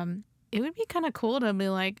it would be kind of cool to be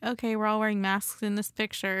like, okay, we're all wearing masks in this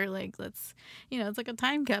picture. Like, let's, it's like a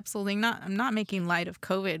time capsule thing. I'm not making light of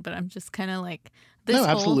COVID, but I'm just kind of like, this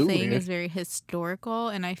whole thing is very historical.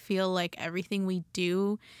 And I feel like everything we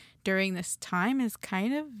do during this time is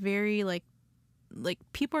kind of very like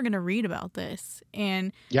people are going to read about this.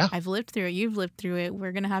 And I've lived through it. You've lived through it.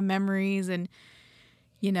 We're going to have memories and,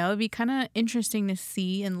 it'd be kind of interesting to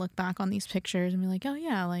see and look back on these pictures and be like, oh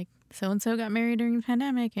yeah, like, so-and-so got married during the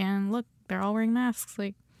pandemic and look, they're all wearing masks.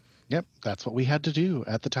 Like, yep, that's what we had to do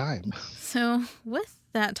at the time. So with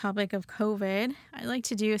that topic of COVID, I like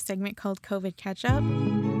to do a segment called COVID Catch Up.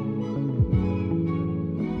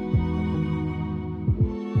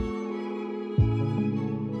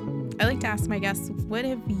 I like to ask my guests, what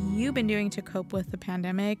have you been doing to cope with the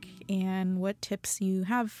pandemic and what tips you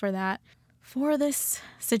have for that for this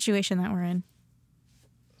situation that we're in?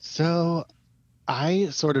 So I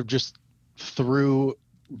sort of just through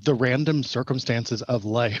the random circumstances of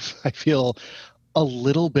life, I feel a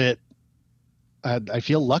little bit, I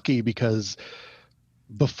feel lucky because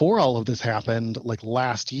before all of this happened, like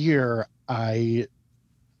last year, I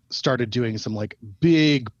started doing some like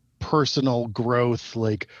big personal growth,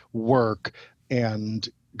 like work and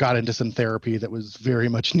got into some therapy that was very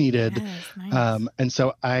much needed. Yes, nice. And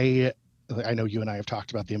so I know you and I have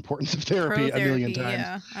talked about the importance of therapy a million times.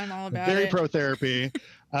 Yeah, I'm all about very it. pro therapy.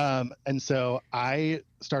 And so I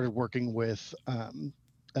started working with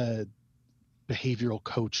a behavioral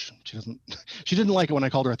coach. She didn't like it when I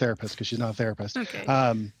called her a therapist because she's not a therapist.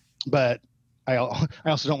 Okay. But I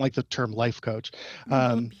also don't like the term life coach.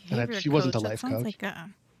 And she wasn't a life coach. Like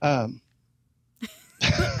I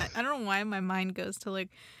don't know why my mind goes to like,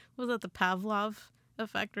 what was that, the Pavlov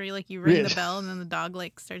effect where you ring the bell and then the dog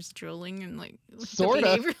like starts drooling and like sort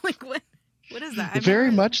of like what is that? Very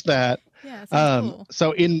much that. Yeah, sounds cool.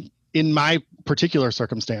 So in my particular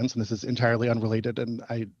circumstance, and this is entirely unrelated and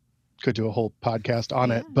I could do a whole podcast on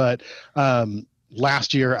it, but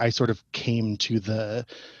last year I sort of I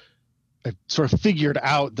sort of figured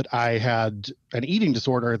out that I had an eating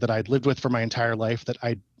disorder that I'd lived with for my entire life that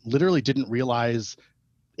I literally didn't realize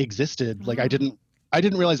existed. Like I didn't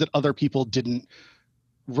realize that other people didn't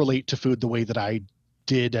relate to food the way that I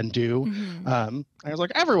did and do. I was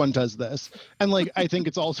like, everyone does this. And like, I think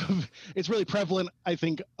it's really prevalent, I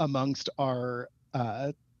think, amongst our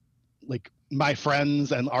like my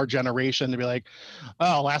friends and our generation to be like,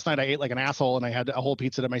 oh, last night I ate like an asshole and I had a whole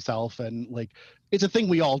pizza to myself. And like, it's a thing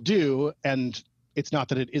we all do. And it's not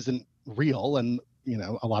that it isn't real. And, you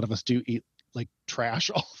know, a lot of us do eat like trash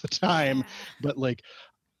all the time. Yeah. But like,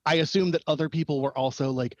 I assume that other people were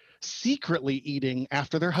also like secretly eating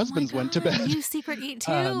after their Oh my husbands went to God, bed. You secret eat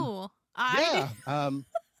too. Yeah.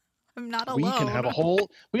 I'm not alone. we can have a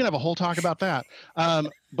whole talk about that.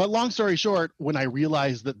 But long story short, when I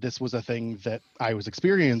realized that this was a thing that I was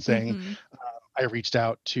experiencing, Mhm. I reached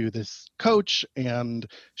out to this coach, and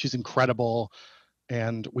she's incredible.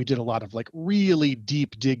 And we did a lot of like really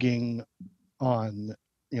deep digging on,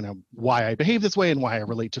 you know, why I behave this way and why I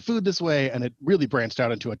relate to food this way. And it really branched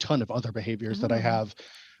out into a ton of other behaviors that I Ooh. have.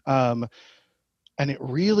 And it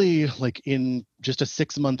really, like in just a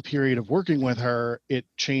 6-month period of working with her, it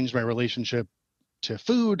changed my relationship to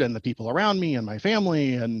food and the people around me and my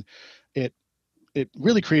family. And it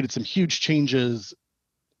really created some huge changes,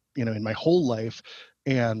 you know, in my whole life.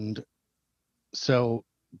 And so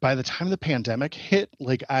by the time the pandemic hit,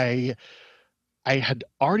 like I had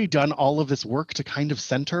already done all of this work to kind of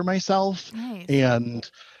center myself. Nice.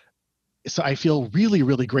 And so I feel really,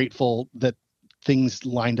 really grateful that things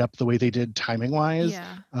lined up the way they did timing wise.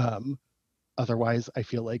 Yeah. Otherwise, I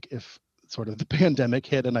feel like if sort of the pandemic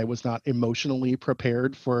hit and I was not emotionally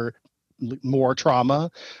prepared for more trauma,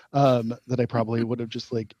 that I probably would have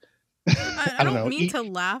just like, I don't know, mean to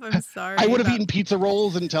laugh. I'm sorry. I would have about- eaten pizza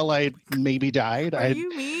rolls until I maybe died. Are you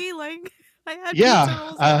me? Like I had Yeah, pizza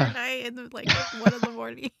rolls every night and like 1 in the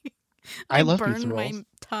morning. I love pizza burned my rolls.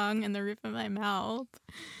 tongue and the roof of my mouth.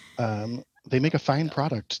 They make a fine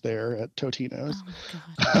product there at Totino's.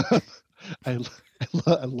 Oh my God.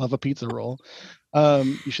 I love a pizza roll.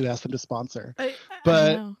 You should ask them to sponsor. I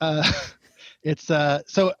But know. it's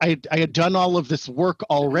so I had done all of this work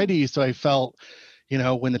already, so I felt, you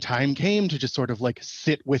know, when the time came to just sort of like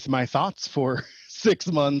sit with my thoughts for 6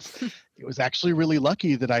 months, it was actually really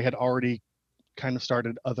lucky that I had already kind of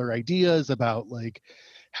started other ideas about like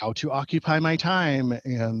how to occupy my time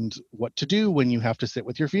and what to do when you have to sit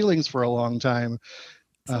with your feelings for a long time.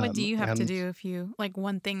 So what do you have to and do if you like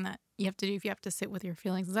one thing that you have to do if you have to sit with your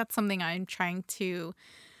feelings? Is that something I'm trying to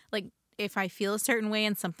like if I feel a certain way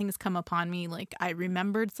and something's come upon me, like I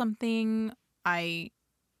remembered something,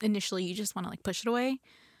 initially you just want to like push it away.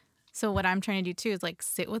 So what I'm trying to do too is like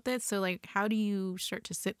sit with it. So like how do you start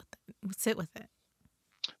to sit with it?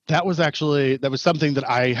 that was something that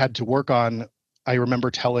I had to work on. I remember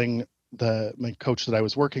telling my coach that I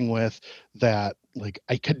was working with that like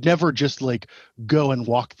I could never just like go and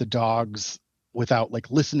walk the dogs without like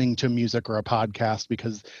listening to music or a podcast,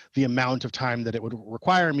 because the amount of time that it would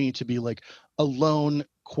require me to be like alone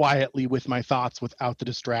quietly with my thoughts without the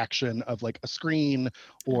distraction of like a screen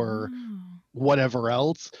or Oh. whatever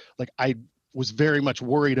else, like I was very much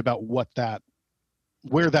worried about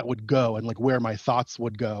where that would go and like where my thoughts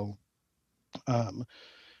would go. And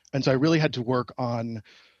so I really had to work on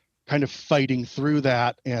kind of fighting through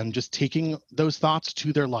that and just taking those thoughts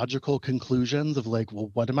to their logical conclusions of like,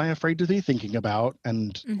 well, what am I afraid to be thinking about?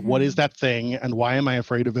 And what is that thing? And why am I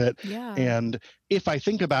afraid of it? Yeah. And if I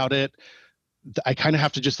think about it, I kind of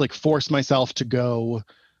have to just like force myself to go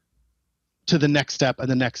to the next step and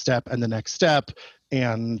the next step and the next step.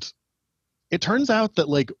 And it turns out that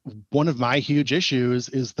like one of my huge issues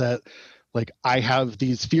is that like I have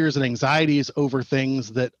these fears and anxieties over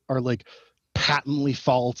things that are like patently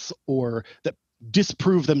false or that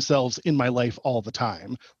disprove themselves in my life all the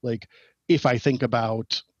time. Like if I think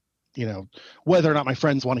about, you know, whether or not my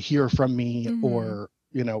friends want to hear from me, or,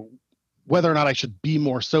 you know, whether or not I should be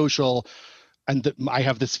more social, and that I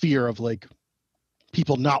have this fear of like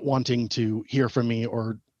people not wanting to hear from me,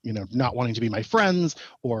 or, you know, not wanting to be my friends,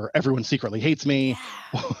 or everyone secretly hates me.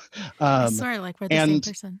 I swear like we're the same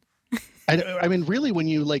person. I mean, really, when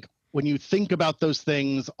you think about those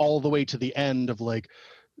things all the way to the end of like,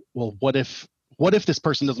 well, what if this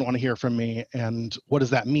person doesn't want to hear from me, and what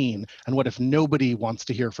does that mean? And what if nobody wants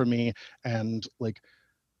to hear from me? And like,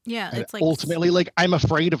 yeah, it's like ultimately like I'm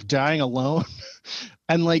afraid of dying alone.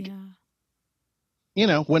 And like, you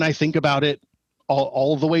know, when I think about it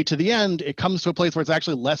all the way to the end, it comes to a place where it's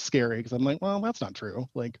actually less scary, because I'm like, well, that's not true.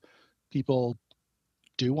 Like people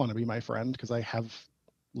do want to be my friend, because I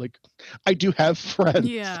do have friends.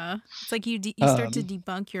 Yeah. It's like you start to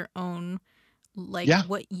debunk your own, like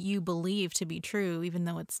what you believe to be true, even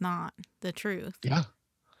though it's not the truth. Yeah.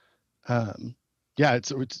 Yeah,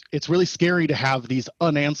 it's really scary to have these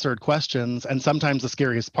unanswered questions. And sometimes the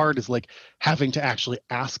scariest part is like having to actually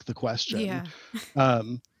ask the question. Yeah.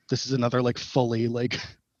 This is another like fully like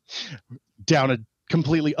down a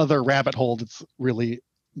completely other rabbit hole that's really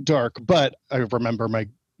dark. But I remember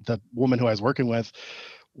the woman who I was working with,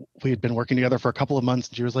 we had been working together for a couple of months,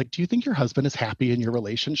 and she was like, "Do you think your husband is happy in your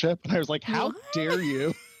relationship?" And I was like, "How What? dare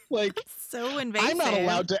you?" Like, That's so I'm not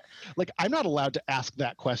allowed invasive. I'm not allowed to ask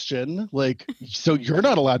that question. Like, so you're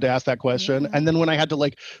not allowed to ask that question. Yeah. And then when I had to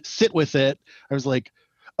like sit with it, I was like,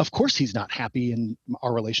 of course he's not happy in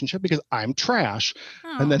our relationship because I'm trash.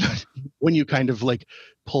 And then Oh. when you kind of like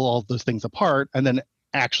pull all those things apart and then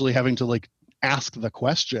actually having to like ask the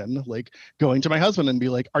question, like going to my husband and be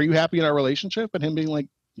like, "Are you happy in our relationship?" And him being like,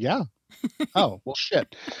 "Yeah." Oh, well,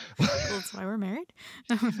 shit. Well, that's why we're married.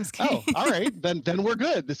 No, I'm just kidding. Oh, all right. Then we're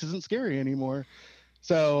good. This isn't scary anymore.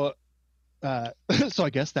 So uh so I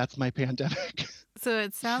guess that's my pandemic So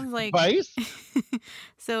it sounds like advice.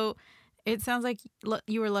 so it sounds like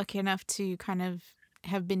you were lucky enough to kind of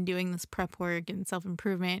have been doing this prep work and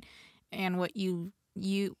self-improvement, and what you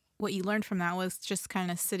learned from that was just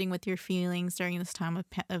kind of sitting with your feelings during this time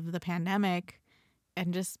of the pandemic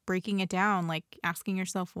and just breaking it down, like asking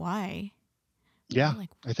yourself why. Yeah, Like,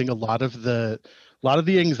 I think a lot of the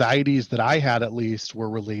anxieties that I had at least were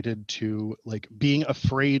related to like being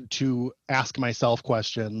afraid to ask myself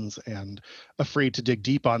questions and afraid to dig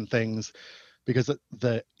deep on things because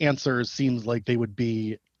the answers seemed like they would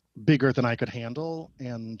be bigger than I could handle,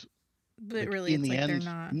 and but like really in it's the like they're end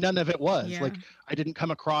not. none of it was Yeah. like I didn't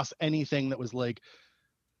come across anything that was like,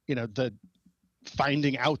 the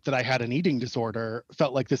finding out that I had an eating disorder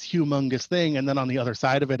felt like this humongous thing. And then on the other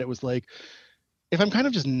side of it, it was like, if I'm kind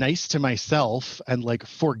of just nice to myself and like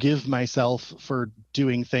forgive myself for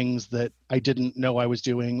doing things that I didn't know I was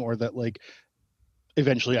doing, or that like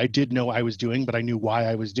eventually I did know I was doing, but I knew why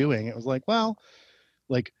I was doing, it was like, well,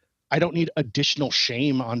 like I don't need additional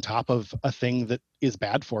shame on top of a thing that is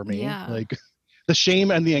bad for me. Yeah. Like the shame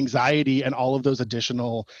and the anxiety and all of those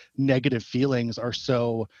additional negative feelings are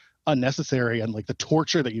so unnecessary, and like the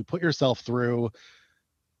torture that you put yourself through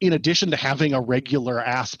in addition to having a regular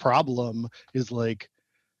ass problem is like,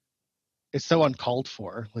 it's so uncalled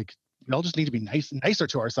for. Like we all just need to be nicer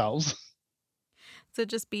to ourselves. So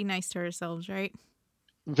just be nice to ourselves, right?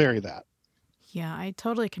 Very that. Yeah, I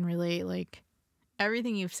totally can relate. Like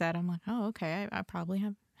everything you've said, I'm like, oh, okay. I probably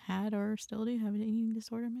have had or still do have an eating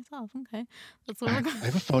disorder myself. Okay, that's what we're I going.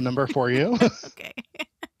 have a phone number for you. Okay.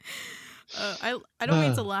 I don't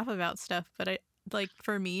mean to Uh, laugh about stuff, but I like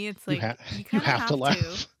for me, it's you like have you you kind of have to have to.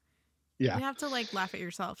 laugh. Yeah. You have to like laugh at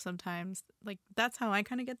yourself sometimes. Like that's how I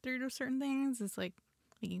kind of get through to certain things. It's like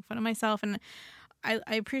making fun of myself, and I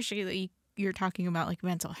appreciate that you're talking about like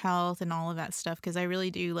mental health and all of that stuff because I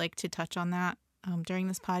really do like to touch on that during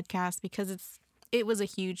this podcast because it was a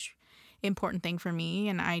huge important thing for me,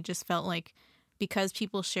 and I just felt like because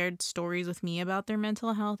people shared stories with me about their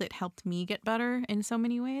mental health, it helped me get better in so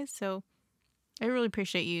many ways. So I really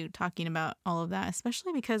appreciate you talking about all of that,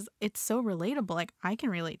 especially because it's so relatable. Like I can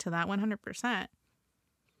relate to that 100%.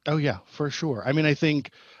 Oh yeah, for sure. I mean, I think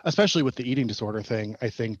especially with the eating disorder thing, I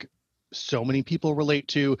think so many people relate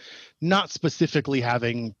to not specifically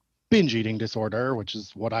having binge eating disorder, which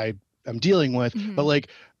is what I am dealing with, but Hmm. like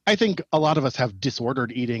I think a lot of us have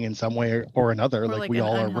disordered eating in some way or another. Or Like like we an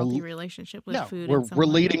all are unhealthy relationship with yeah, food in we're some way.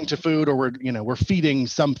 relating to food, or we're feeding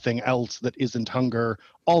something else that isn't hunger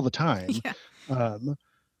all the time. Yeah. Um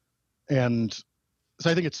and so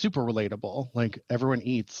I think it's super relatable. Like everyone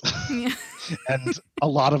eats. Yeah. And a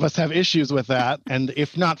lot of us have issues with that. And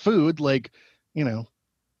if not food, like, you know,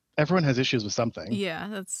 everyone has issues with something. Yeah,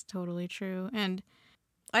 that's totally true. And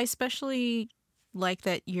I especially like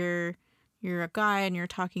that you're a guy and you're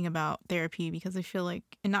talking about therapy because I feel like,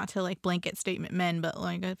 and not to like blanket statement men, but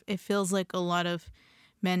like it feels like a lot of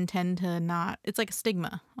men tend to not. It's like a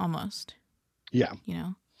stigma almost, Yeah. you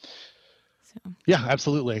know. So Yeah,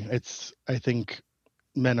 absolutely. I think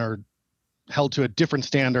men are held to a different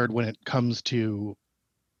standard when it comes to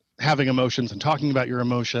having emotions and talking about your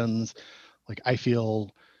emotions. Like I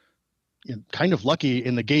feel kind of lucky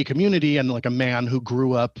in the gay community, and like a man who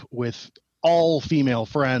grew up with all female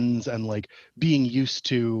friends and like being used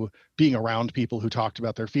to being around people who talked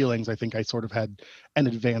about their feelings. I think I sort of had an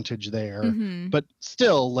advantage there, mm-hmm. but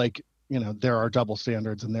still, like, there are double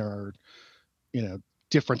standards, and there are, you know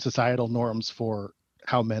different societal norms for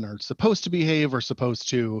how men are supposed to behave or supposed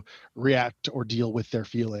to react or deal with their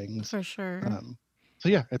feelings. For sure. So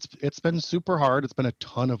yeah, it's been super hard. It's been a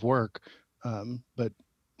ton of work, but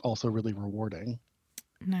also really rewarding.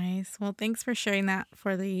 Nice. Well, thanks for sharing that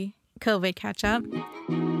for the COVID catch up.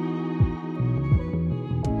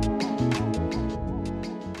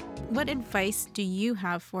 What advice do you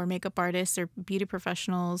have for makeup artists or beauty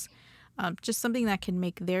professionals? Just something that can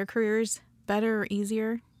make their careers better or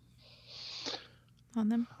easier? on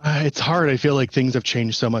them? It's hard. I feel like things have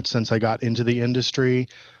changed so much since I got into the industry.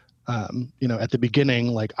 At the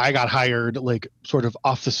beginning, like I got hired like sort of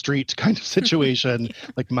off the street kind of situation.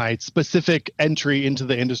 Like my specific entry into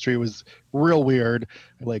the industry was real weird.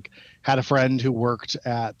 I like had a friend who worked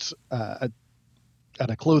at a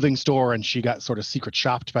clothing store, and she got sort of secret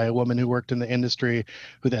shopped by a woman who worked in the industry,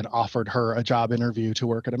 who then offered her a job interview to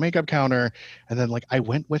work at a makeup counter. And then like I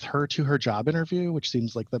went with her to her job interview, which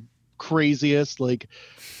seems like the craziest like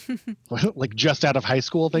like just out of high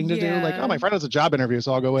school thing to do. Like, oh, my friend has a job interview,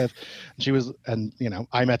 so I'll go with. And she was, and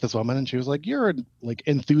I met this woman, and she was like, you're a like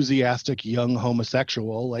enthusiastic young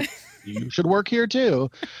homosexual, like you should work here too.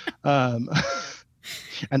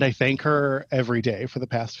 And I thank her every day for the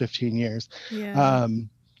past 15 years. Yeah.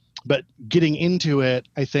 But getting into it,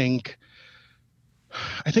 I think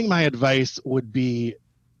my advice would be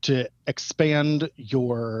to expand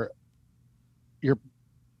your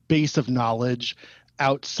base of knowledge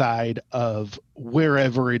outside of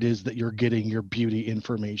wherever it is that you're getting your beauty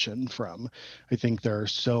information from. I think there are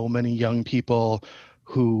so many young people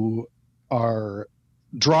who are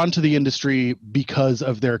drawn to the industry because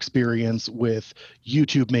of their experience with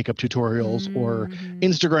YouTube makeup tutorials or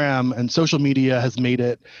Instagram, and social media has made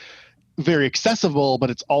it very accessible, but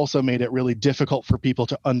it's also made it really difficult for people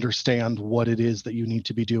to understand what it is that you need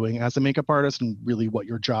to be doing as a makeup artist and really what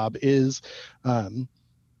your job is.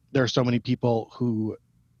 There are so many people who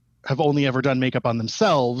have only ever done makeup on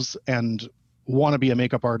themselves and want to be a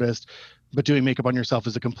makeup artist, but doing makeup on yourself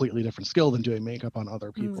is a completely different skill than doing makeup on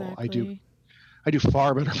other people. Exactly. I do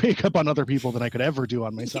far better makeup on other people than I could ever do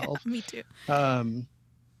on myself. Yeah, me too.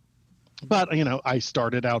 But I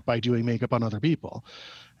started out by doing makeup on other people.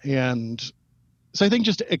 And so I think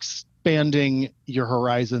just expanding your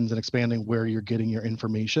horizons and expanding where you're getting your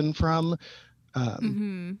information from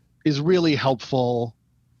is really helpful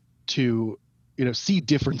to, see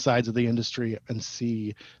different sides of the industry and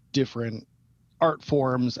see different art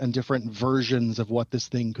forms and different versions of what this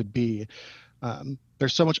thing could be.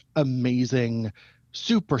 There's so much amazing,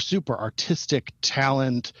 super, super artistic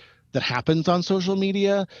talent that happens on social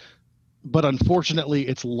media, but unfortunately,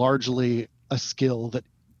 it's largely a skill that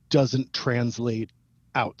doesn't translate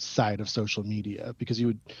outside of social media, because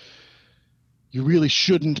you really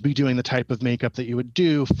shouldn't be doing the type of makeup that you would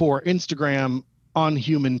do for Instagram on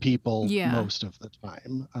human people most of the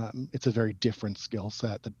time. It's a very different skill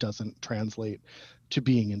set that doesn't translate to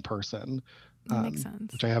being in person. That makes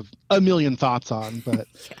sense. Which I have a million thoughts on, but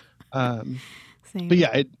Same. But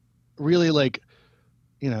yeah, it really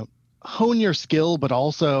hone your skill, but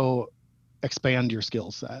also expand your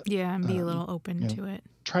skill set. Yeah, and be a little open to it.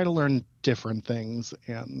 Try to learn different things,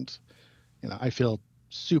 and I feel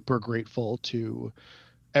super grateful to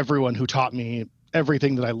everyone who taught me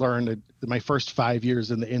everything that I learned in my first 5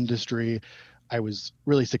 years in the industry. I was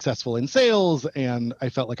really successful in sales, and I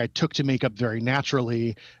felt like I took to makeup very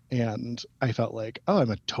naturally, and I felt like, oh,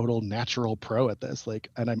 I'm a total natural pro at this.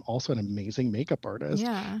 And I'm also an amazing makeup artist.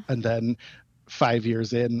 Yeah. And then 5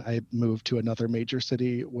 years in, I moved to another major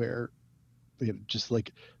city where just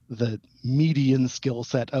like the median skill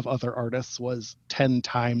set of other artists was 10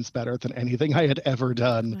 times better than anything I had ever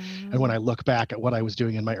done. And when I look back at what I was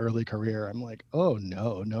doing in my early career, I'm like, oh,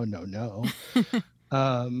 no.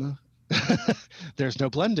 There's no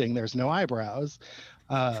blending, there's no eyebrows.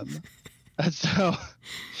 And so,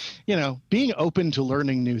 being open to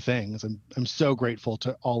learning new things. I'm so grateful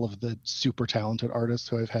to all of the super talented artists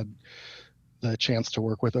who I've had the chance to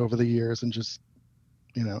work with over the years. And just,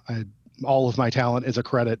 all of my talent is a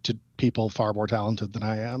credit to people far more talented than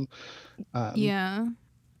I am. Yeah.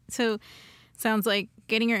 So sounds like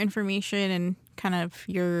getting your information and kind of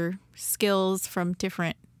your skills from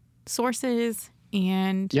different sources,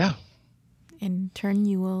 and in turn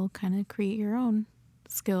you will kind of create your own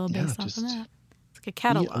skill based off of that. It's like a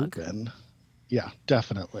catalog. Be open. Yeah,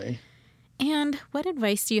 definitely. And what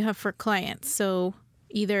advice do you have for clients? So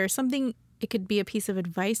either something, it could be a piece of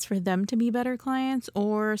advice for them to be better clients,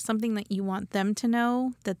 or something that you want them to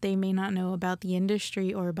know that they may not know about the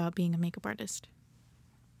industry or about being a makeup artist.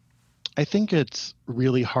 I think it's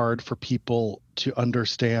really hard for people to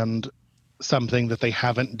understand something that they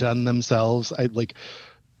haven't done themselves.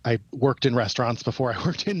 I worked in restaurants before I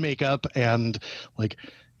worked in makeup, and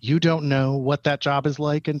you don't know what that job is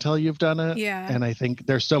like until you've done it. Yeah. And I think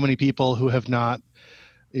there's so many people who have not,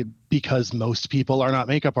 because most people are not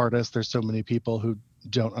makeup artists, there's so many people who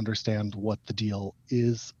don't understand what the deal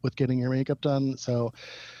is with getting your makeup done. So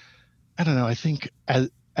I don't know. I think as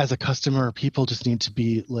a customer, people just need to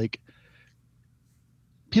be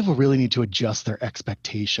people really need to adjust their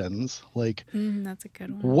expectations. That's a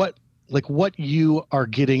good one. What you are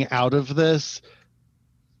getting out of this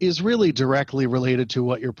is really directly related to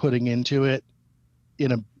what you're putting into it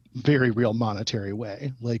in a very real monetary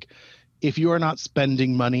way. Like, if you are not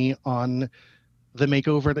spending money on the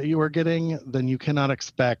makeover that you are getting, then you cannot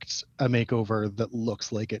expect a makeover that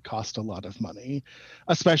looks like it cost a lot of money,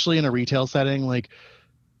 especially in a retail setting. Like,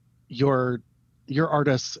 your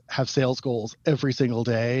artists have sales goals every single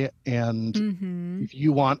day, and if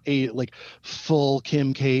you want a like full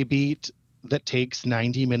Kim K beat that takes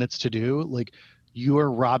 90 minutes to do, like, you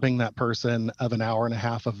are robbing that person of an hour and a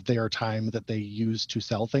half of their time that they use to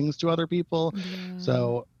sell things to other people. Yeah.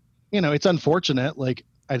 So, it's unfortunate. Like,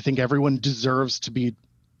 I think everyone deserves to be,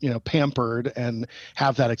 pampered and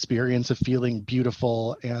have that experience of feeling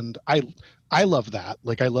beautiful. And I love that.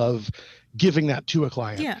 Like, I love giving that to a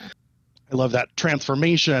client. Yeah. I love that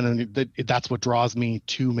transformation, and that's what draws me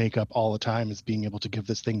to makeup all the time, is being able to give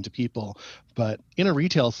this thing to people. But in a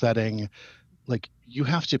retail setting, like, you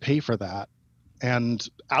have to pay for that. And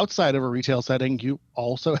outside of a retail setting, you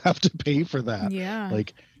also have to pay for that. Yeah.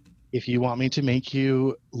 Like, if you want me to make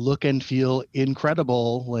you look and feel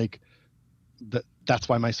incredible, like, that's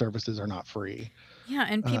why my services are not free. Yeah,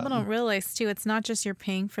 and people don't realize too, it's not just you're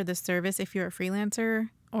paying for the service if you're a freelancer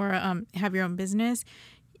or have your own business.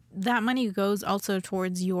 That money goes also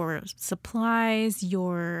towards your supplies,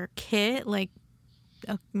 your kit. Like,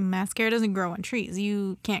 a mascara doesn't grow on trees.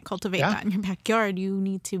 You can't cultivate that in your backyard. You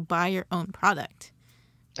need to buy your own product.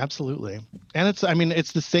 Absolutely. And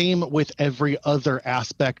it's the same with every other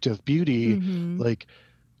aspect of beauty. Like,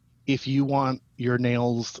 if you want your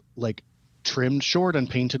nails like trimmed short and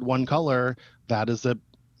painted one color, that is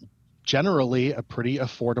generally a pretty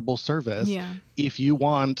affordable service. Yeah. If you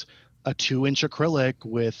want a 2-inch acrylic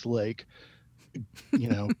with, like,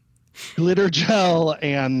 glitter gel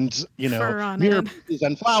and, mirror pieces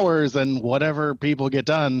and flowers and whatever people get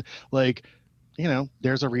done, like,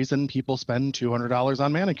 there's a reason people spend $200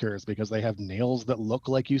 on manicures, because they have nails that look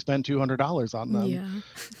like you spent $200 on them.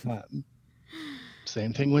 Yeah.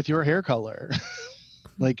 Same thing with your hair color.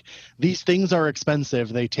 Like, these things are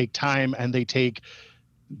expensive. They take time, and they take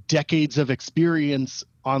decades of experience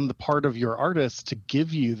on the part of your artist to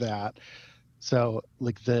give you that. So,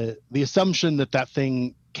 like, the assumption that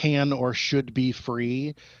thing can or should be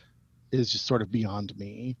free is just sort of beyond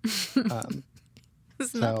me.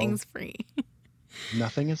 Nothing's free.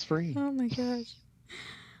 Nothing is free. Oh my gosh.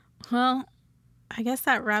 Well, I guess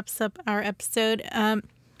that wraps up our episode. Oh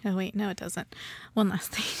wait, no it doesn't. One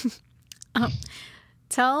last thing.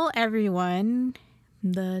 Tell everyone,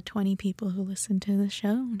 the 20 people who listen to the show.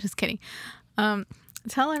 I'm just kidding.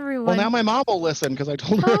 Tell everyone. Well, now my mom will listen, because I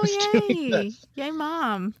told her I was doing this. Yay,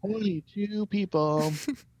 Mom. 22 people.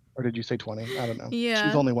 Or did you say 20? I don't know. Yeah.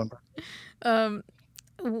 She's only one person.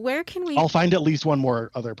 Where can we... I'll find at least one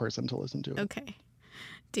more other person to listen to it. Okay.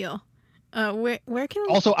 Deal. Where can we...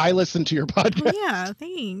 Also, I listen to your podcast. Oh, yeah,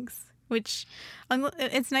 thanks. Which,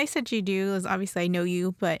 it's nice that you do, as obviously I know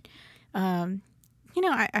you, but,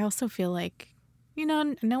 I also feel like,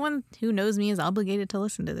 no one who knows me is obligated to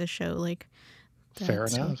listen to this show. Like, that's fair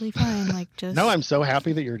enough. Totally fine. Like, just... No, I'm so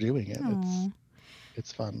happy that you're doing it.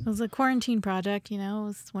 It's fun. It was a quarantine project, it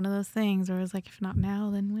was one of those things where it was like, if not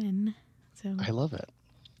now, then when? So I love it.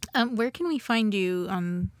 Where can we find you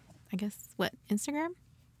on, I guess, Instagram?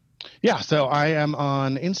 Yeah, so I am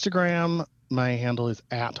on Instagram. My handle is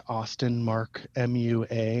 @AustinMark,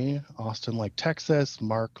 MUA. Austin like Texas,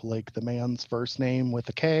 Mark like the man's first name with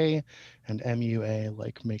a K, and MUA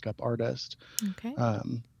like makeup artist. Okay.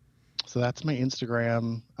 So that's my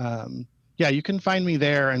Instagram. Yeah, you can find me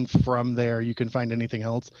there, and from there you can find anything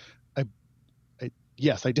else.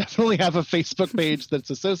 Yes, I definitely have a Facebook page that's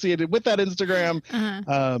associated with that Instagram.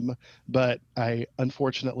 But I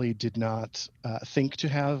unfortunately did not think to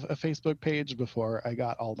have a Facebook page before I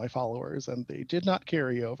got all my followers, and they did not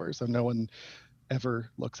carry over. So no one ever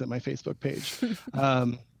looks at my Facebook page.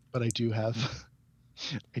 But I do have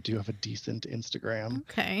a decent Instagram.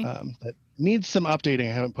 Okay. That needs some updating.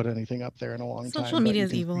 I haven't put anything up there in a long time. Social media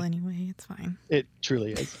is evil anyway. It's fine. It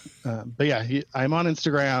truly is. But yeah, I'm on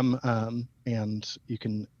Instagram, and you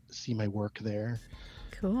can see my work there.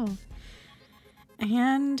 Cool.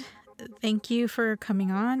 And thank you for coming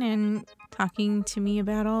on and talking to me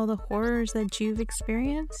about all the horrors that you've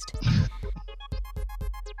experienced.